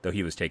 though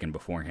he was taken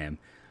before him.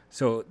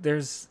 So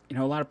there's,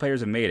 a lot of players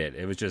have made it.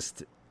 It was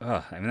just,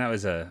 that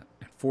was a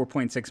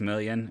 $4.6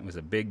 million. It was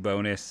a big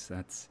bonus.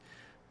 That's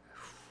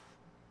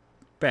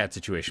bad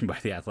situation by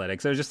the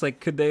Athletics. I was just like,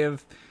 could they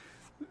have,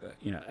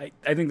 I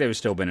think they would have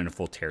still been in a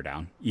full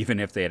teardown, even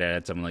if they had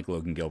added someone like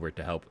Logan Gilbert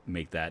to help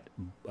make that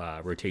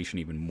rotation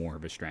even more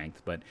of a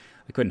strength. But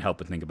I couldn't help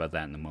but think about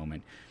that in the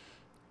moment.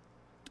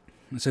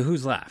 So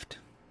who's left?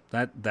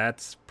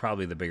 That's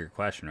probably the bigger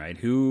question, right?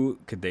 Who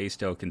could they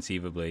still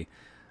conceivably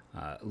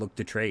look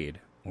to trade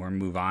or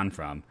move on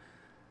from?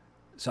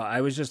 So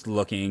I was just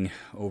looking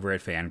over at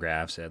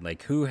Fangraphs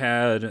at who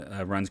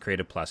had runs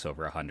created plus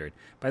over 100.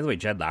 By the way,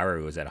 Jed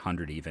Lowry was at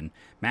 100 even.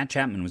 Matt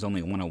Chapman was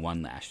only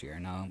 101 last year.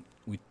 Now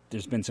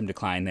there's been some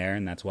decline there,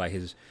 and that's why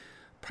his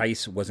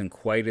price wasn't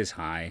quite as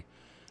high.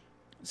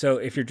 So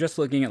if you're just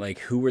looking at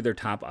who were their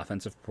top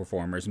offensive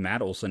performers,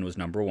 Matt Olson was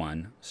number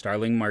 1.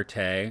 Starling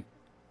Marte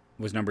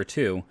was number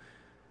 2.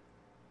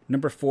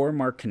 Number 4,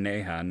 Mark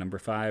Kaneha. Number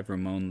 5,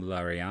 Ramon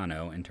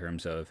Laureano in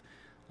terms of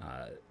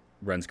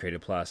runs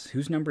created plus.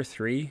 Who's number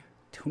 3?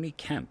 Tony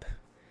Kemp.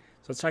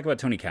 So let's talk about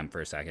Tony Kemp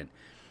for a second.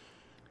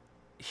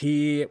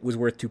 He was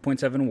worth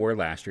 2.7 WAR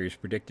last year. He's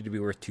predicted to be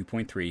worth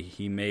 2.3.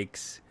 He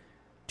makes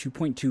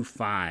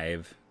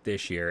 2.25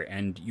 this year,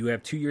 and you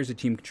have 2 years of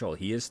team control.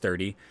 He is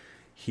 30.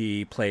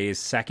 He plays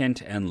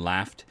second and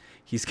left.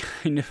 He's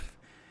kind of,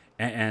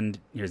 and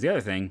here's the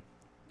other thing,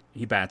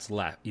 he bats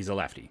left. He's a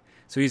lefty.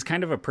 So he's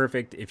kind of a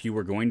perfect, if you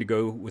were going to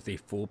go with a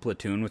full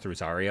platoon with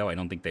Rosario, I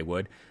don't think they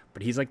would,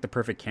 but he's like the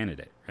perfect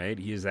candidate, right?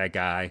 He is that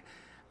guy.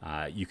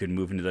 You could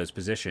move into those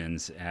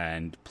positions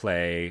and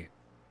play,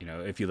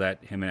 if you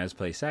let Jimenez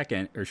play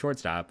second or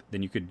shortstop,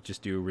 then you could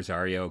just do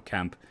Rosario,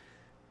 Kemp,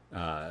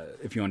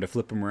 if you wanted to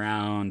flip him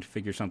around,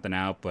 figure something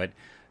out, but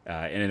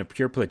in a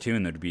pure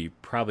platoon, that would be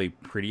probably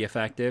pretty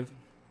effective.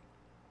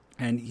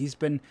 And here's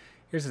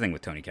the thing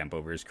with Tony Kemp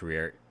over his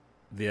career.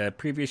 The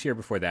previous year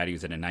before that, he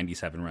was at a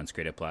 97 runs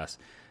created plus,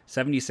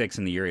 76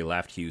 in the year he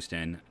left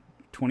Houston.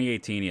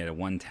 2018, he had a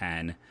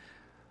 110.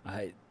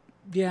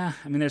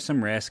 There's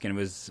some risk, and it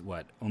was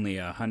only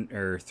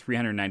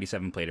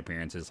 397 plate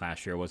appearances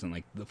last year. It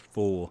wasn't the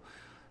full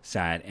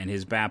set, and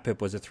his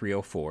BABIP was a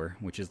 304,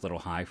 which is a little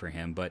high for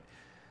him, but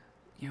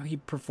he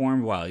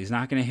performed well. He's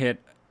not going to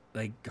hit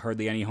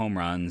hardly any home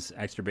runs.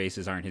 Extra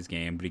bases aren't his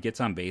game, but he gets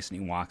on base and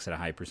he walks at a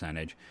high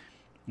percentage.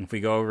 If we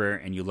go over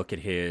and you look at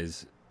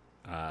his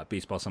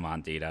Baseball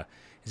Savant data,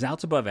 his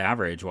outs above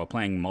average while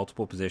playing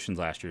multiple positions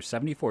last year,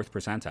 74th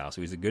percentile.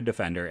 So he's a good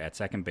defender at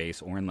second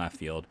base or in left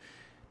field.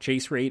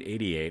 Chase rate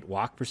 88,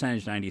 walk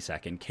percentage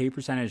 92nd, K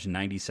percentage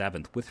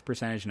 97th, whiff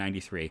percentage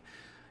 93.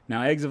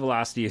 Now exit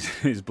velocity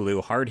is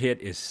blue. Hard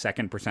hit is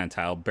second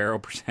percentile. Barrel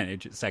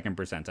percentage second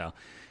percentile.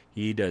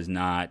 He does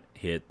not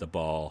hit the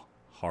ball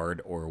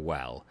hard or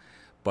well,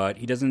 but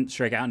he doesn't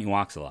strike out and he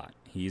walks a lot.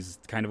 He's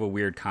kind of a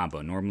weird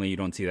combo. Normally you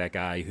don't see that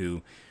guy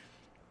who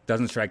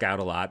doesn't strike out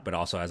a lot but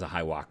also has a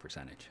high walk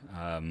percentage.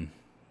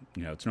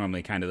 It's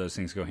normally kind of those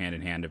things go hand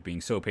in hand of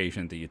being so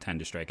patient that you tend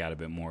to strike out a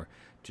bit more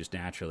just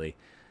naturally.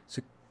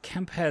 So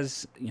Kemp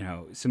has,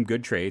 some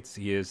good traits.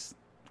 He is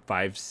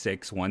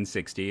 5'6",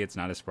 160. It's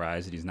not a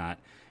surprise that he's not,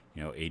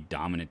 a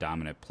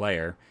dominant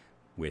player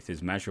with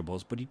his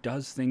measurables, but he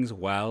does things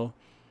well.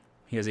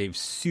 He has a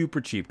super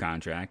cheap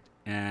contract,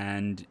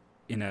 and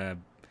in a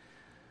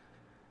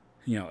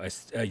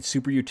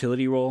super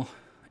utility role,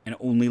 and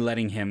only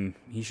letting him,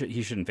 he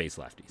shouldn't face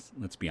lefties.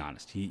 Let's be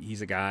honest.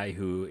 He's a guy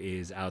who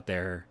is out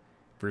there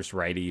versus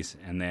righties,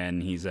 and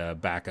then he's a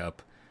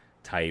backup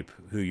type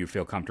who you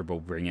feel comfortable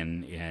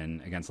bringing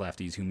in against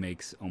lefties, who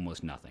makes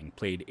almost nothing.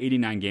 Played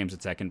 89 games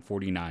at second,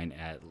 49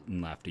 at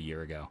left a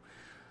year ago.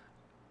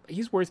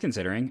 He's worth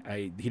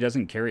considering. He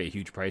doesn't carry a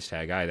huge price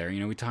tag either.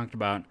 We talked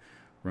about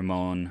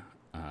Ramon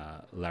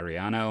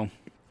Laureano.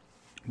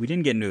 We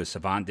didn't get into his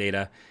Savant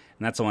data,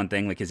 and that's the one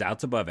thing. His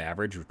outs above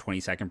average were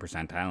 22nd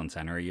percentile in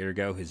center a year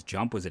ago. His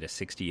jump was at a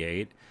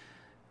 68.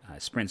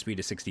 sprint speed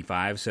is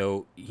 65,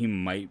 so he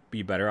might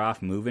be better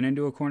off moving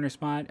into a corner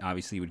spot.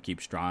 Obviously, you would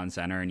keep Straw in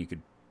center, and you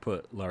could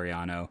put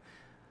Laureano.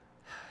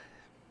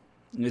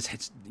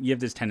 You have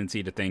this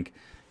tendency to think,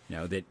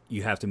 that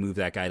you have to move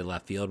that guy to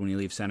left field when you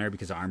leave center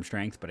because of arm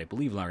strength, but I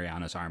believe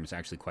Laureano's arm is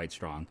actually quite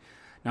strong.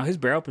 Now, his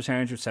barrel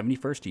percentage was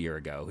 71st a year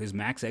ago. His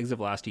max exit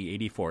velocity,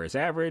 84. His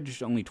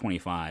average, only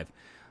 25.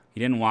 He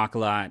didn't walk a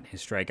lot.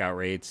 His strikeout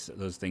rates,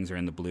 those things are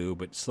in the blue,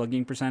 but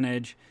slugging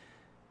percentage,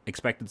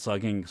 expected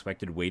slugging,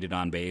 expected weighted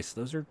on base,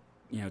 those are,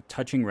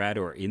 touching red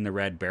or in the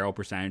red. Barrel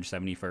percentage,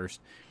 71st.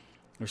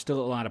 There's still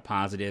a lot of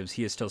positives.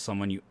 He is still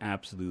someone you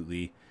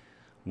absolutely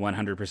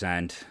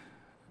 100%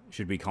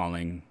 should be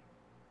calling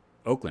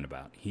Oakland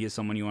about. He is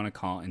someone you want to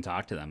call and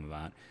talk to them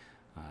about.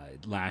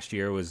 Last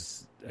year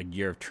was a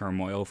year of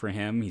turmoil for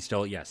him. He's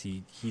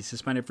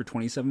suspended for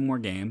 27 more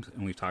games,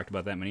 and we've talked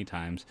about that many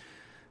times,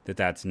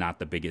 that's not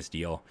the biggest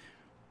deal.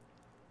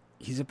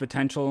 He's a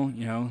potential,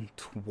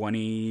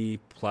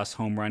 20-plus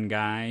home run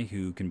guy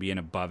who can be an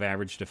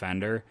above-average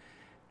defender,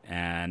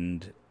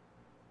 and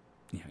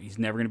he's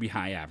never going to be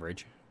high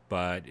average,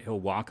 but he'll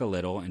walk a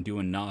little and do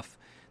enough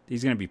that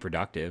he's going to be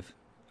productive.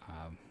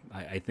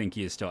 I think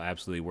he is still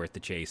absolutely worth the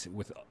chase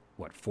with,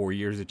 4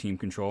 years of team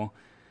control.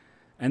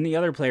 And the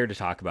other player to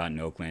talk about in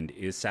Oakland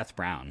is Seth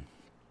Brown.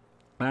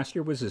 Last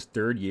year was his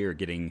third year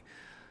getting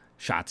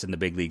shots in the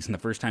big leagues, and the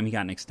first time he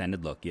got an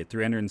extended look. He had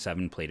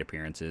 307 plate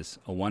appearances,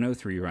 a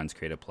 103 runs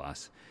created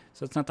plus.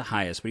 So it's not the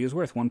highest, but he was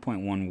worth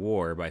 1.1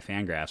 WAR by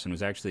Fangraphs and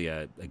was actually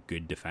a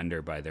good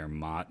defender by their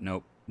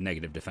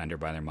negative defender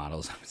by their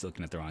models. I was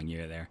looking at the wrong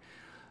year there.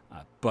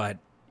 But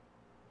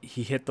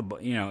he hit the,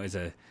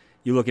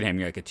 you look at him,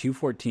 you're like a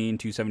 214,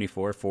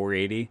 274,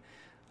 480,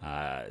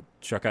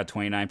 struck out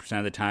 29%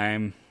 of the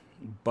time.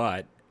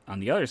 But on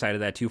the other side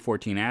of that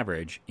 214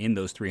 average in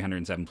those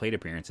 307 plate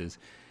appearances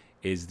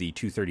is the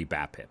 230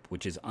 BABIP,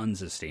 which is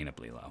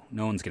unsustainably low.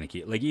 No one's going to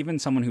keep, even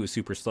someone who is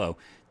super slow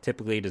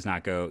typically does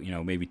not go,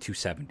 maybe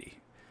 270.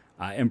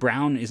 And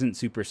Brown isn't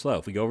super slow.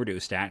 If we go over to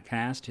his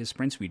StatCast, his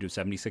sprint speed was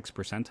 76th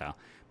percentile.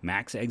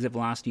 Max exit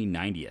velocity,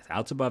 90th.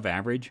 Outs above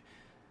average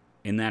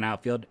in that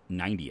outfield,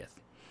 90th.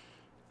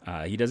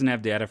 He doesn't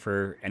have data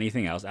for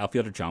anything else.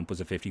 Outfielder jump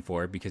was a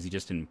 54 because he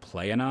just didn't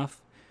play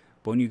enough.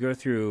 But when you go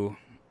through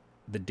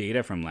the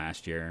data from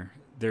last year,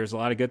 there's a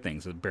lot of good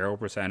things. The barrel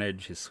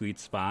percentage, his sweet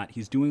spot.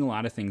 He's doing a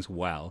lot of things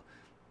well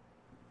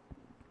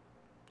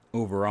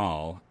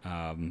overall.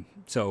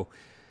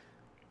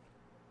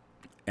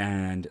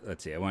 And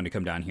let's see, I wanted to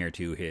come down here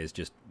to his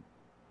just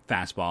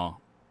fastball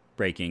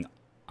breaking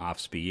off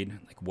speed,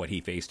 like what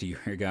he faced a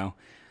year ago.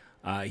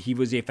 He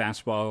was a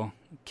fastball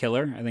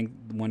killer, I think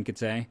one could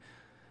say.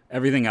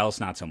 Everything else,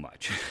 not so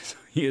much. So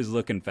he is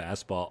looking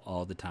fastball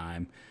all the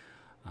time.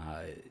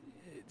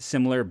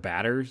 Similar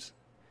batters,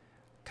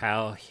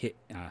 Kyle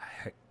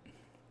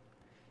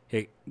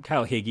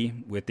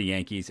Higgy with the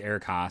Yankees,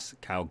 Eric Haas,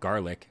 Kyle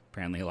Garlick,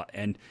 apparently a lot.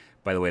 And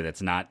by the way,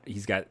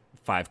 he's got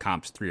 5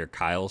 comps, 3 are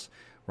Kyle's,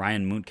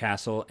 Ryan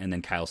Mountcastle, and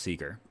then Kyle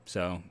Seager.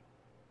 So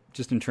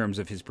just in terms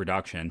of his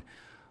production,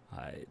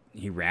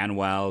 he ran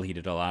well. He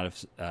did a lot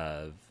of,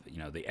 the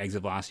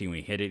exit velocity when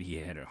he hit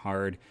it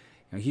hard.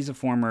 He's a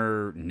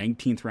former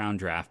 19th round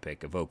draft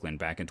pick of Oakland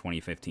back in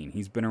 2015.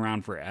 He's been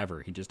around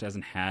forever. He just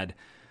hasn't had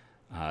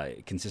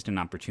consistent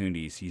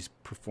opportunities. He's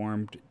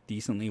performed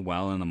decently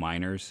well in the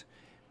minors.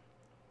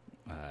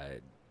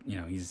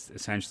 He's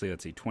essentially,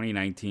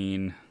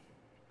 2019.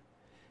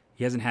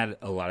 He hasn't had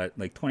a lot of,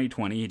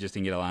 2020, he just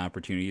didn't get a lot of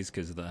opportunities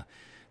because the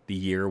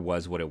year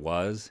was what it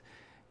was.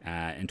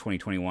 In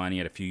 2021, he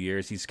had a few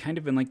years. He's kind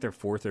of been like their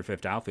 4th or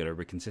 5th outfielder,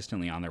 but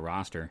consistently on their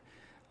roster.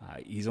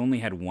 He's only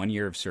had 1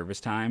 year of service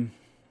time,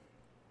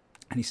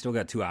 and he's still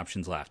got 2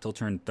 options left. He'll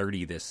turn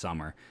 30 this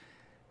summer.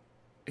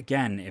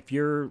 Again, if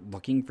you're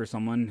looking for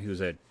someone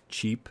who's a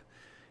cheap,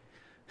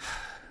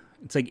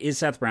 it's is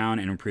Seth Brown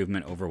an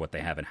improvement over what they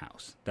have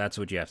in-house? That's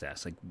what you have to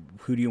ask.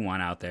 Who do you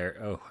want out there?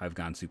 Oh, I've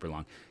gone super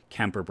long.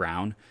 Kemp or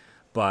Brown.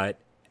 But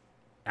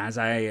as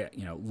I,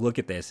 look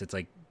at this, it's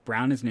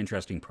Brown is an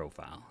interesting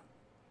profile.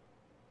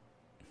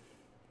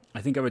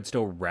 I think I would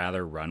still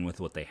rather run with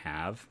what they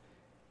have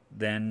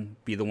than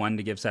be the one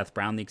to give Seth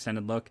Brown the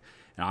extended look.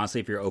 And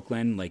honestly, if you're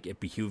Oakland,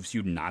 it behooves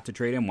you not to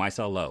trade him. Why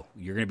sell low?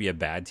 You're going to be a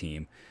bad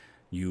team.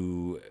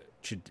 You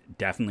should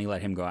definitely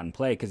let him go out and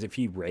play, because if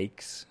he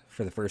rakes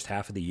for the first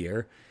half of the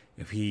year,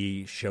 if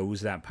he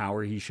shows that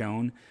power he's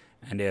shown,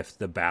 and if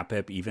the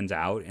BABIP evens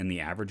out and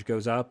the average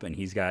goes up, and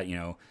he's got,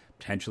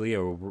 potentially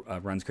a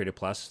runs created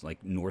plus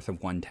north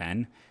of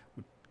 110,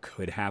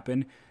 could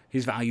happen,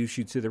 his value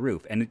shoots through the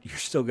roof. And you're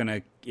still going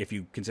to, if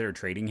you consider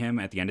trading him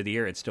at the end of the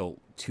year, it's still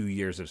 2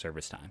 years of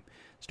service time.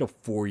 Still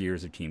 4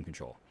 years of team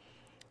control.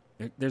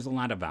 There's a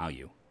lot of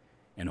value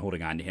in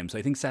holding on to him. So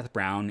I think Seth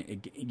Brown,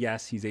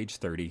 yes, he's age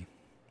 30.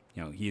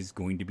 He's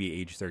going to be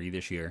age 30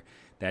 this year.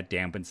 That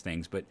dampens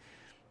things. But,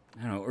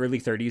 I don't know, early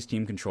 30s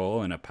team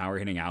control and a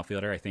power-hitting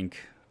outfielder, I think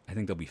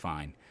they'll be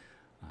fine.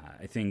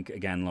 I think,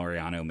 again,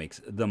 Laureano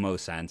makes the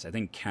most sense. I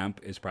think Kemp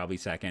is probably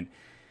second.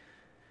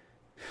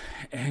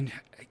 And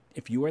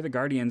if you are the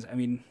Guardians,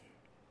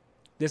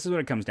 this is what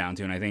it comes down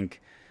to. And I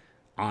think,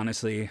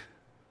 honestly,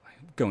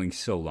 going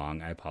so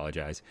long, I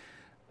apologize.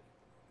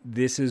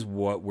 This is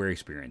what we're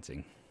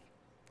experiencing.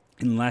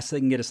 Unless they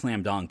can get a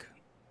slam dunk,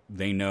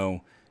 they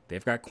know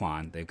they've got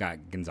Quan, they've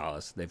got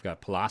Gonzalez, they've got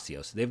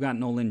Palacios, they've got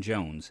Nolan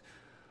Jones,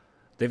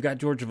 they've got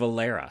George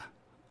Valera.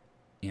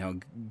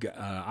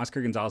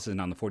 Oscar Gonzalez isn't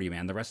on the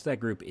 40-man. The rest of that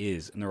group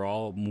is, and they're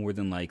all more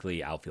than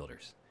likely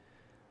outfielders.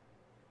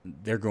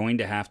 They're going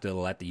to have to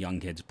let the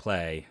young kids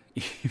play,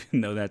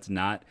 even though that's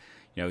not,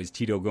 is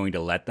Tito going to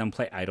let them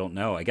play? I don't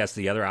know. I guess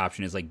the other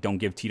option is, don't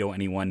give Tito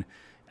anyone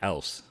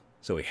else.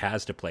 So he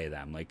has to play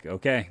them.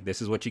 Okay,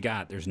 this is what you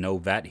got. There's no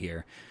vet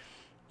here.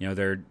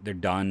 They're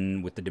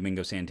done with the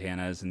Domingo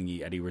Santanas and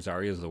the Eddie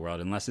Rosarios of the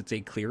world. Unless it's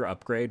a clear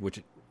upgrade,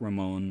 which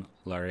Ramon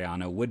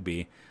Laureano would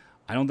be,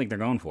 I don't think they're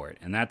going for it.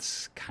 And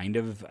that's kind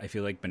of, I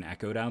feel like, been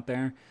echoed out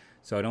there.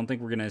 So I don't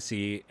think we're going to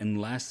see,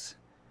 unless,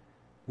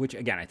 which,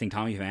 again, I think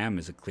Tommy Pham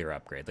is a clear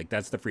upgrade.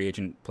 That's the free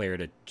agent player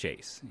to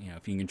chase.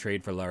 If you can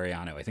trade for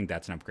Laureano, I think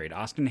that's an upgrade.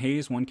 Austin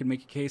Hayes, one can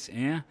make a case,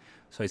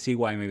 So I see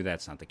why maybe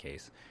that's not the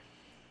case.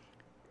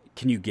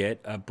 Can you get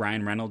a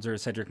Brian Reynolds or a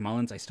Cedric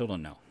Mullins? I still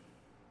don't know.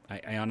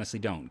 I honestly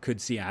don't.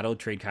 Could Seattle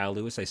trade Kyle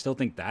Lewis? I still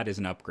think that is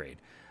an upgrade.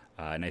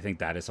 And I think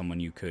that is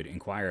someone you could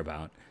inquire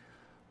about.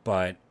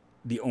 But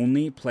the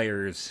only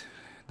players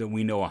that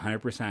we know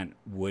 100%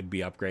 would be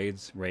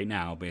upgrades right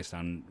now, based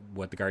on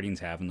what the Guardians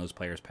have and those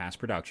players' past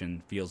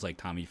production, feels like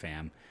Tommy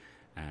Pham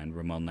and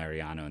Ramon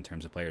Laureano in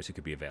terms of players who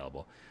could be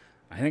available.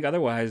 I think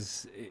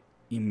otherwise,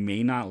 you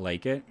may not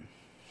like it.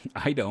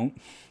 I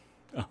don't.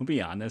 I'll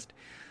be honest.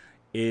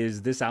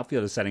 Is this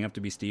outfield is setting up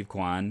to be Steve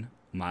Kwan,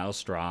 Miles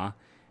Straw,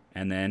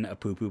 and then a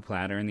poo-poo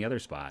platter in the other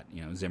spot.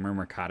 Zimmer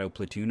Mercado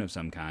platoon of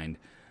some kind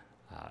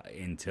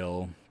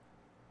until,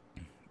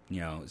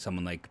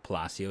 someone like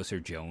Palacios or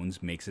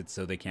Jones makes it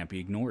so they can't be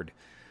ignored.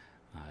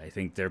 I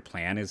think their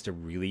plan is to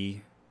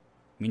really...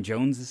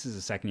 Jones, this is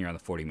the second year on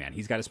the 40-man.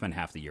 He's got to spend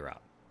half the year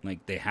out.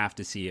 They have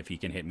to see if he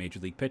can hit Major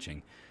League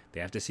pitching.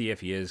 They have to see if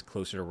he is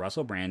closer to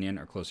Russell Branyan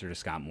or closer to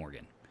Scott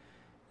Morgan.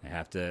 They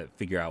have to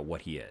figure out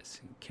what he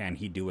is. Can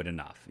he do it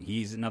enough?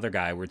 He's another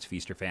guy where it's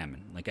feast or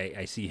famine.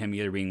 I see him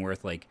either being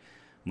worth,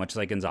 much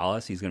like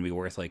Gonzalez, he's going to be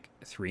worth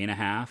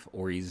 3.5,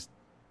 or he's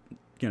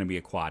going to be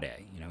a quad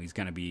A. He's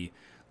going to be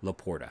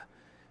Laporta.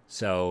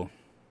 So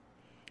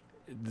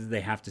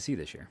they have to see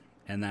this year.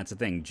 And that's the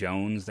thing.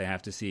 Jones, they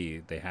have to see.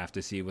 They have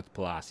to see with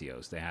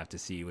Palacios. They have to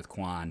see with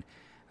Quan.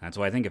 That's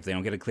why I think if they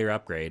don't get a clear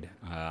upgrade,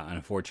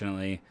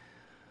 unfortunately.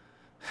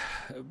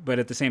 But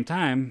at the same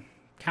time,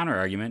 counter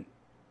argument,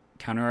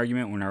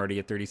 we're already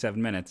at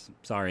 37 minutes.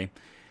 Sorry.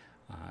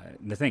 I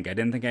didn't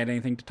think I had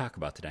anything to talk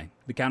about today.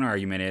 The counter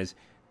argument is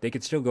they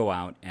could still go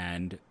out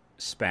and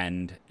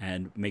spend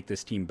and make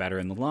this team better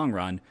in the long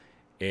run,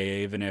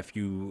 even if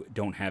you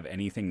don't have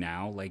anything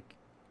now.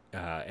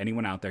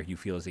 Anyone out there you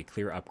feel is a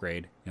clear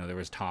upgrade. There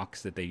was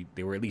talks that they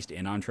were at least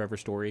in on Trevor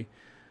Story.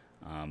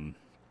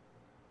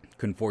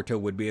 Conforto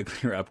would be a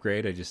clear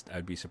upgrade.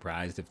 I'd be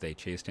surprised if they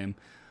chased him.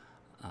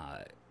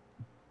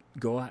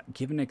 Go out,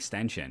 give an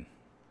extension.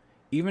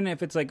 Even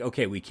if it's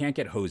okay, we can't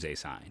get Jose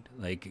signed.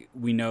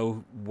 We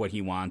know what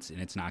he wants,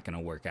 and it's not going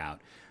to work out.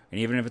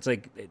 And even if it's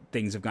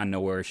things have gone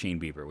nowhere, Shane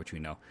Bieber, which we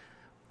know.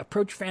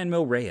 Approach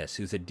Franmil Reyes,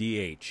 who's a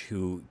DH,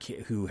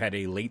 who had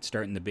a late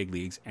start in the big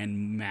leagues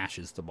and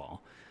mashes the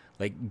ball.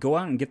 Go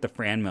out and get the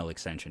Franmil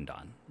extension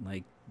done.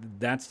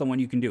 That's the one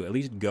you can do. At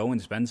least go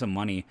and spend some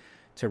money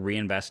to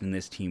reinvest in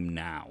this team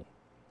now.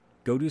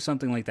 Go do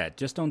something like that.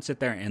 Just don't sit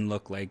there and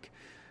look like,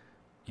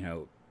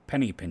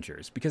 penny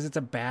pinchers, because it's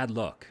a bad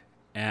look.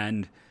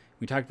 And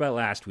we talked about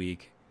last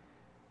week,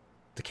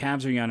 the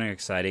Cavs are young and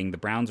exciting. The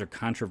Browns are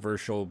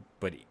controversial,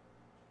 but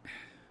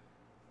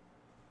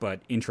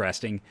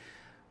interesting.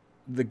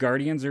 The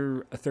Guardians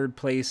are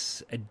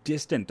a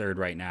distant third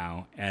right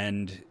now,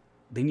 and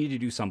they need to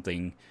do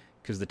something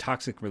because the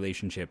toxic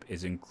relationship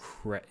is the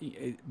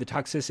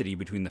toxicity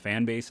between the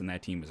fan base and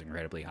that team is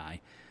incredibly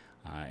high.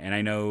 And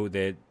I know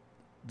that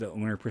the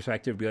owner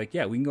perspective would be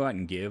yeah, we can go out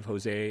and give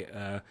Jose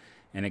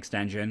an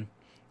extension.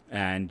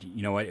 And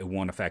you know what? It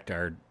won't affect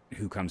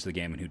who comes to the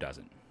game and who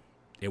doesn't.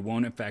 It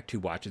won't affect who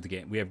watches the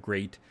game. We have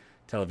great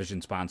television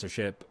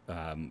sponsorship,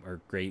 or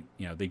great,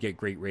 they get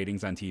great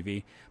ratings on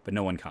TV, but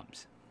no one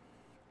comes.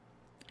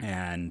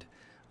 And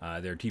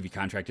their TV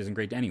contract isn't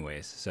great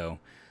anyways. So,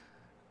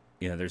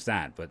 there's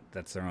that, but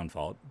that's their own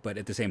fault. But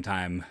at the same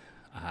time,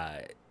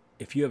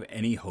 if you have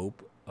any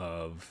hope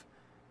of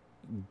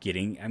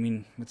getting, at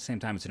the same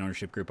time, it's an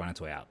ownership group on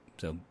its way out.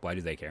 So why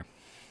do they care?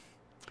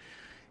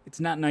 It's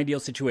not an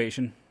ideal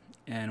situation.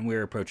 And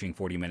we're approaching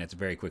 40 minutes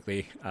very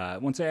quickly.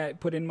 Once I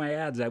put in my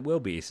ads, I will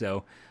be.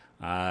 So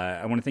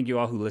I want to thank you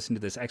all who listened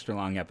to this extra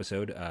long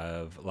episode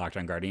of Locked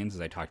On Guardians as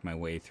I talked my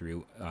way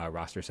through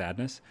roster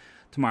sadness.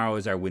 Tomorrow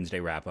is our Wednesday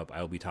wrap-up. I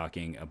will be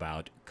talking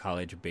about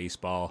college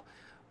baseball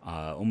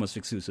almost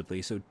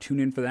exclusively. So tune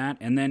in for that.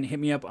 And then hit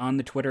me up on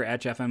the Twitter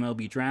at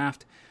JeffMLBDraft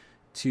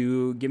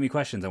to give me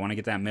questions. I want to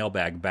get that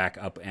mailbag back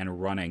up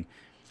and running.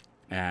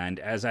 And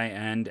as I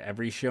end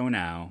every show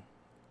now,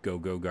 go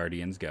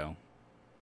Guardians, go.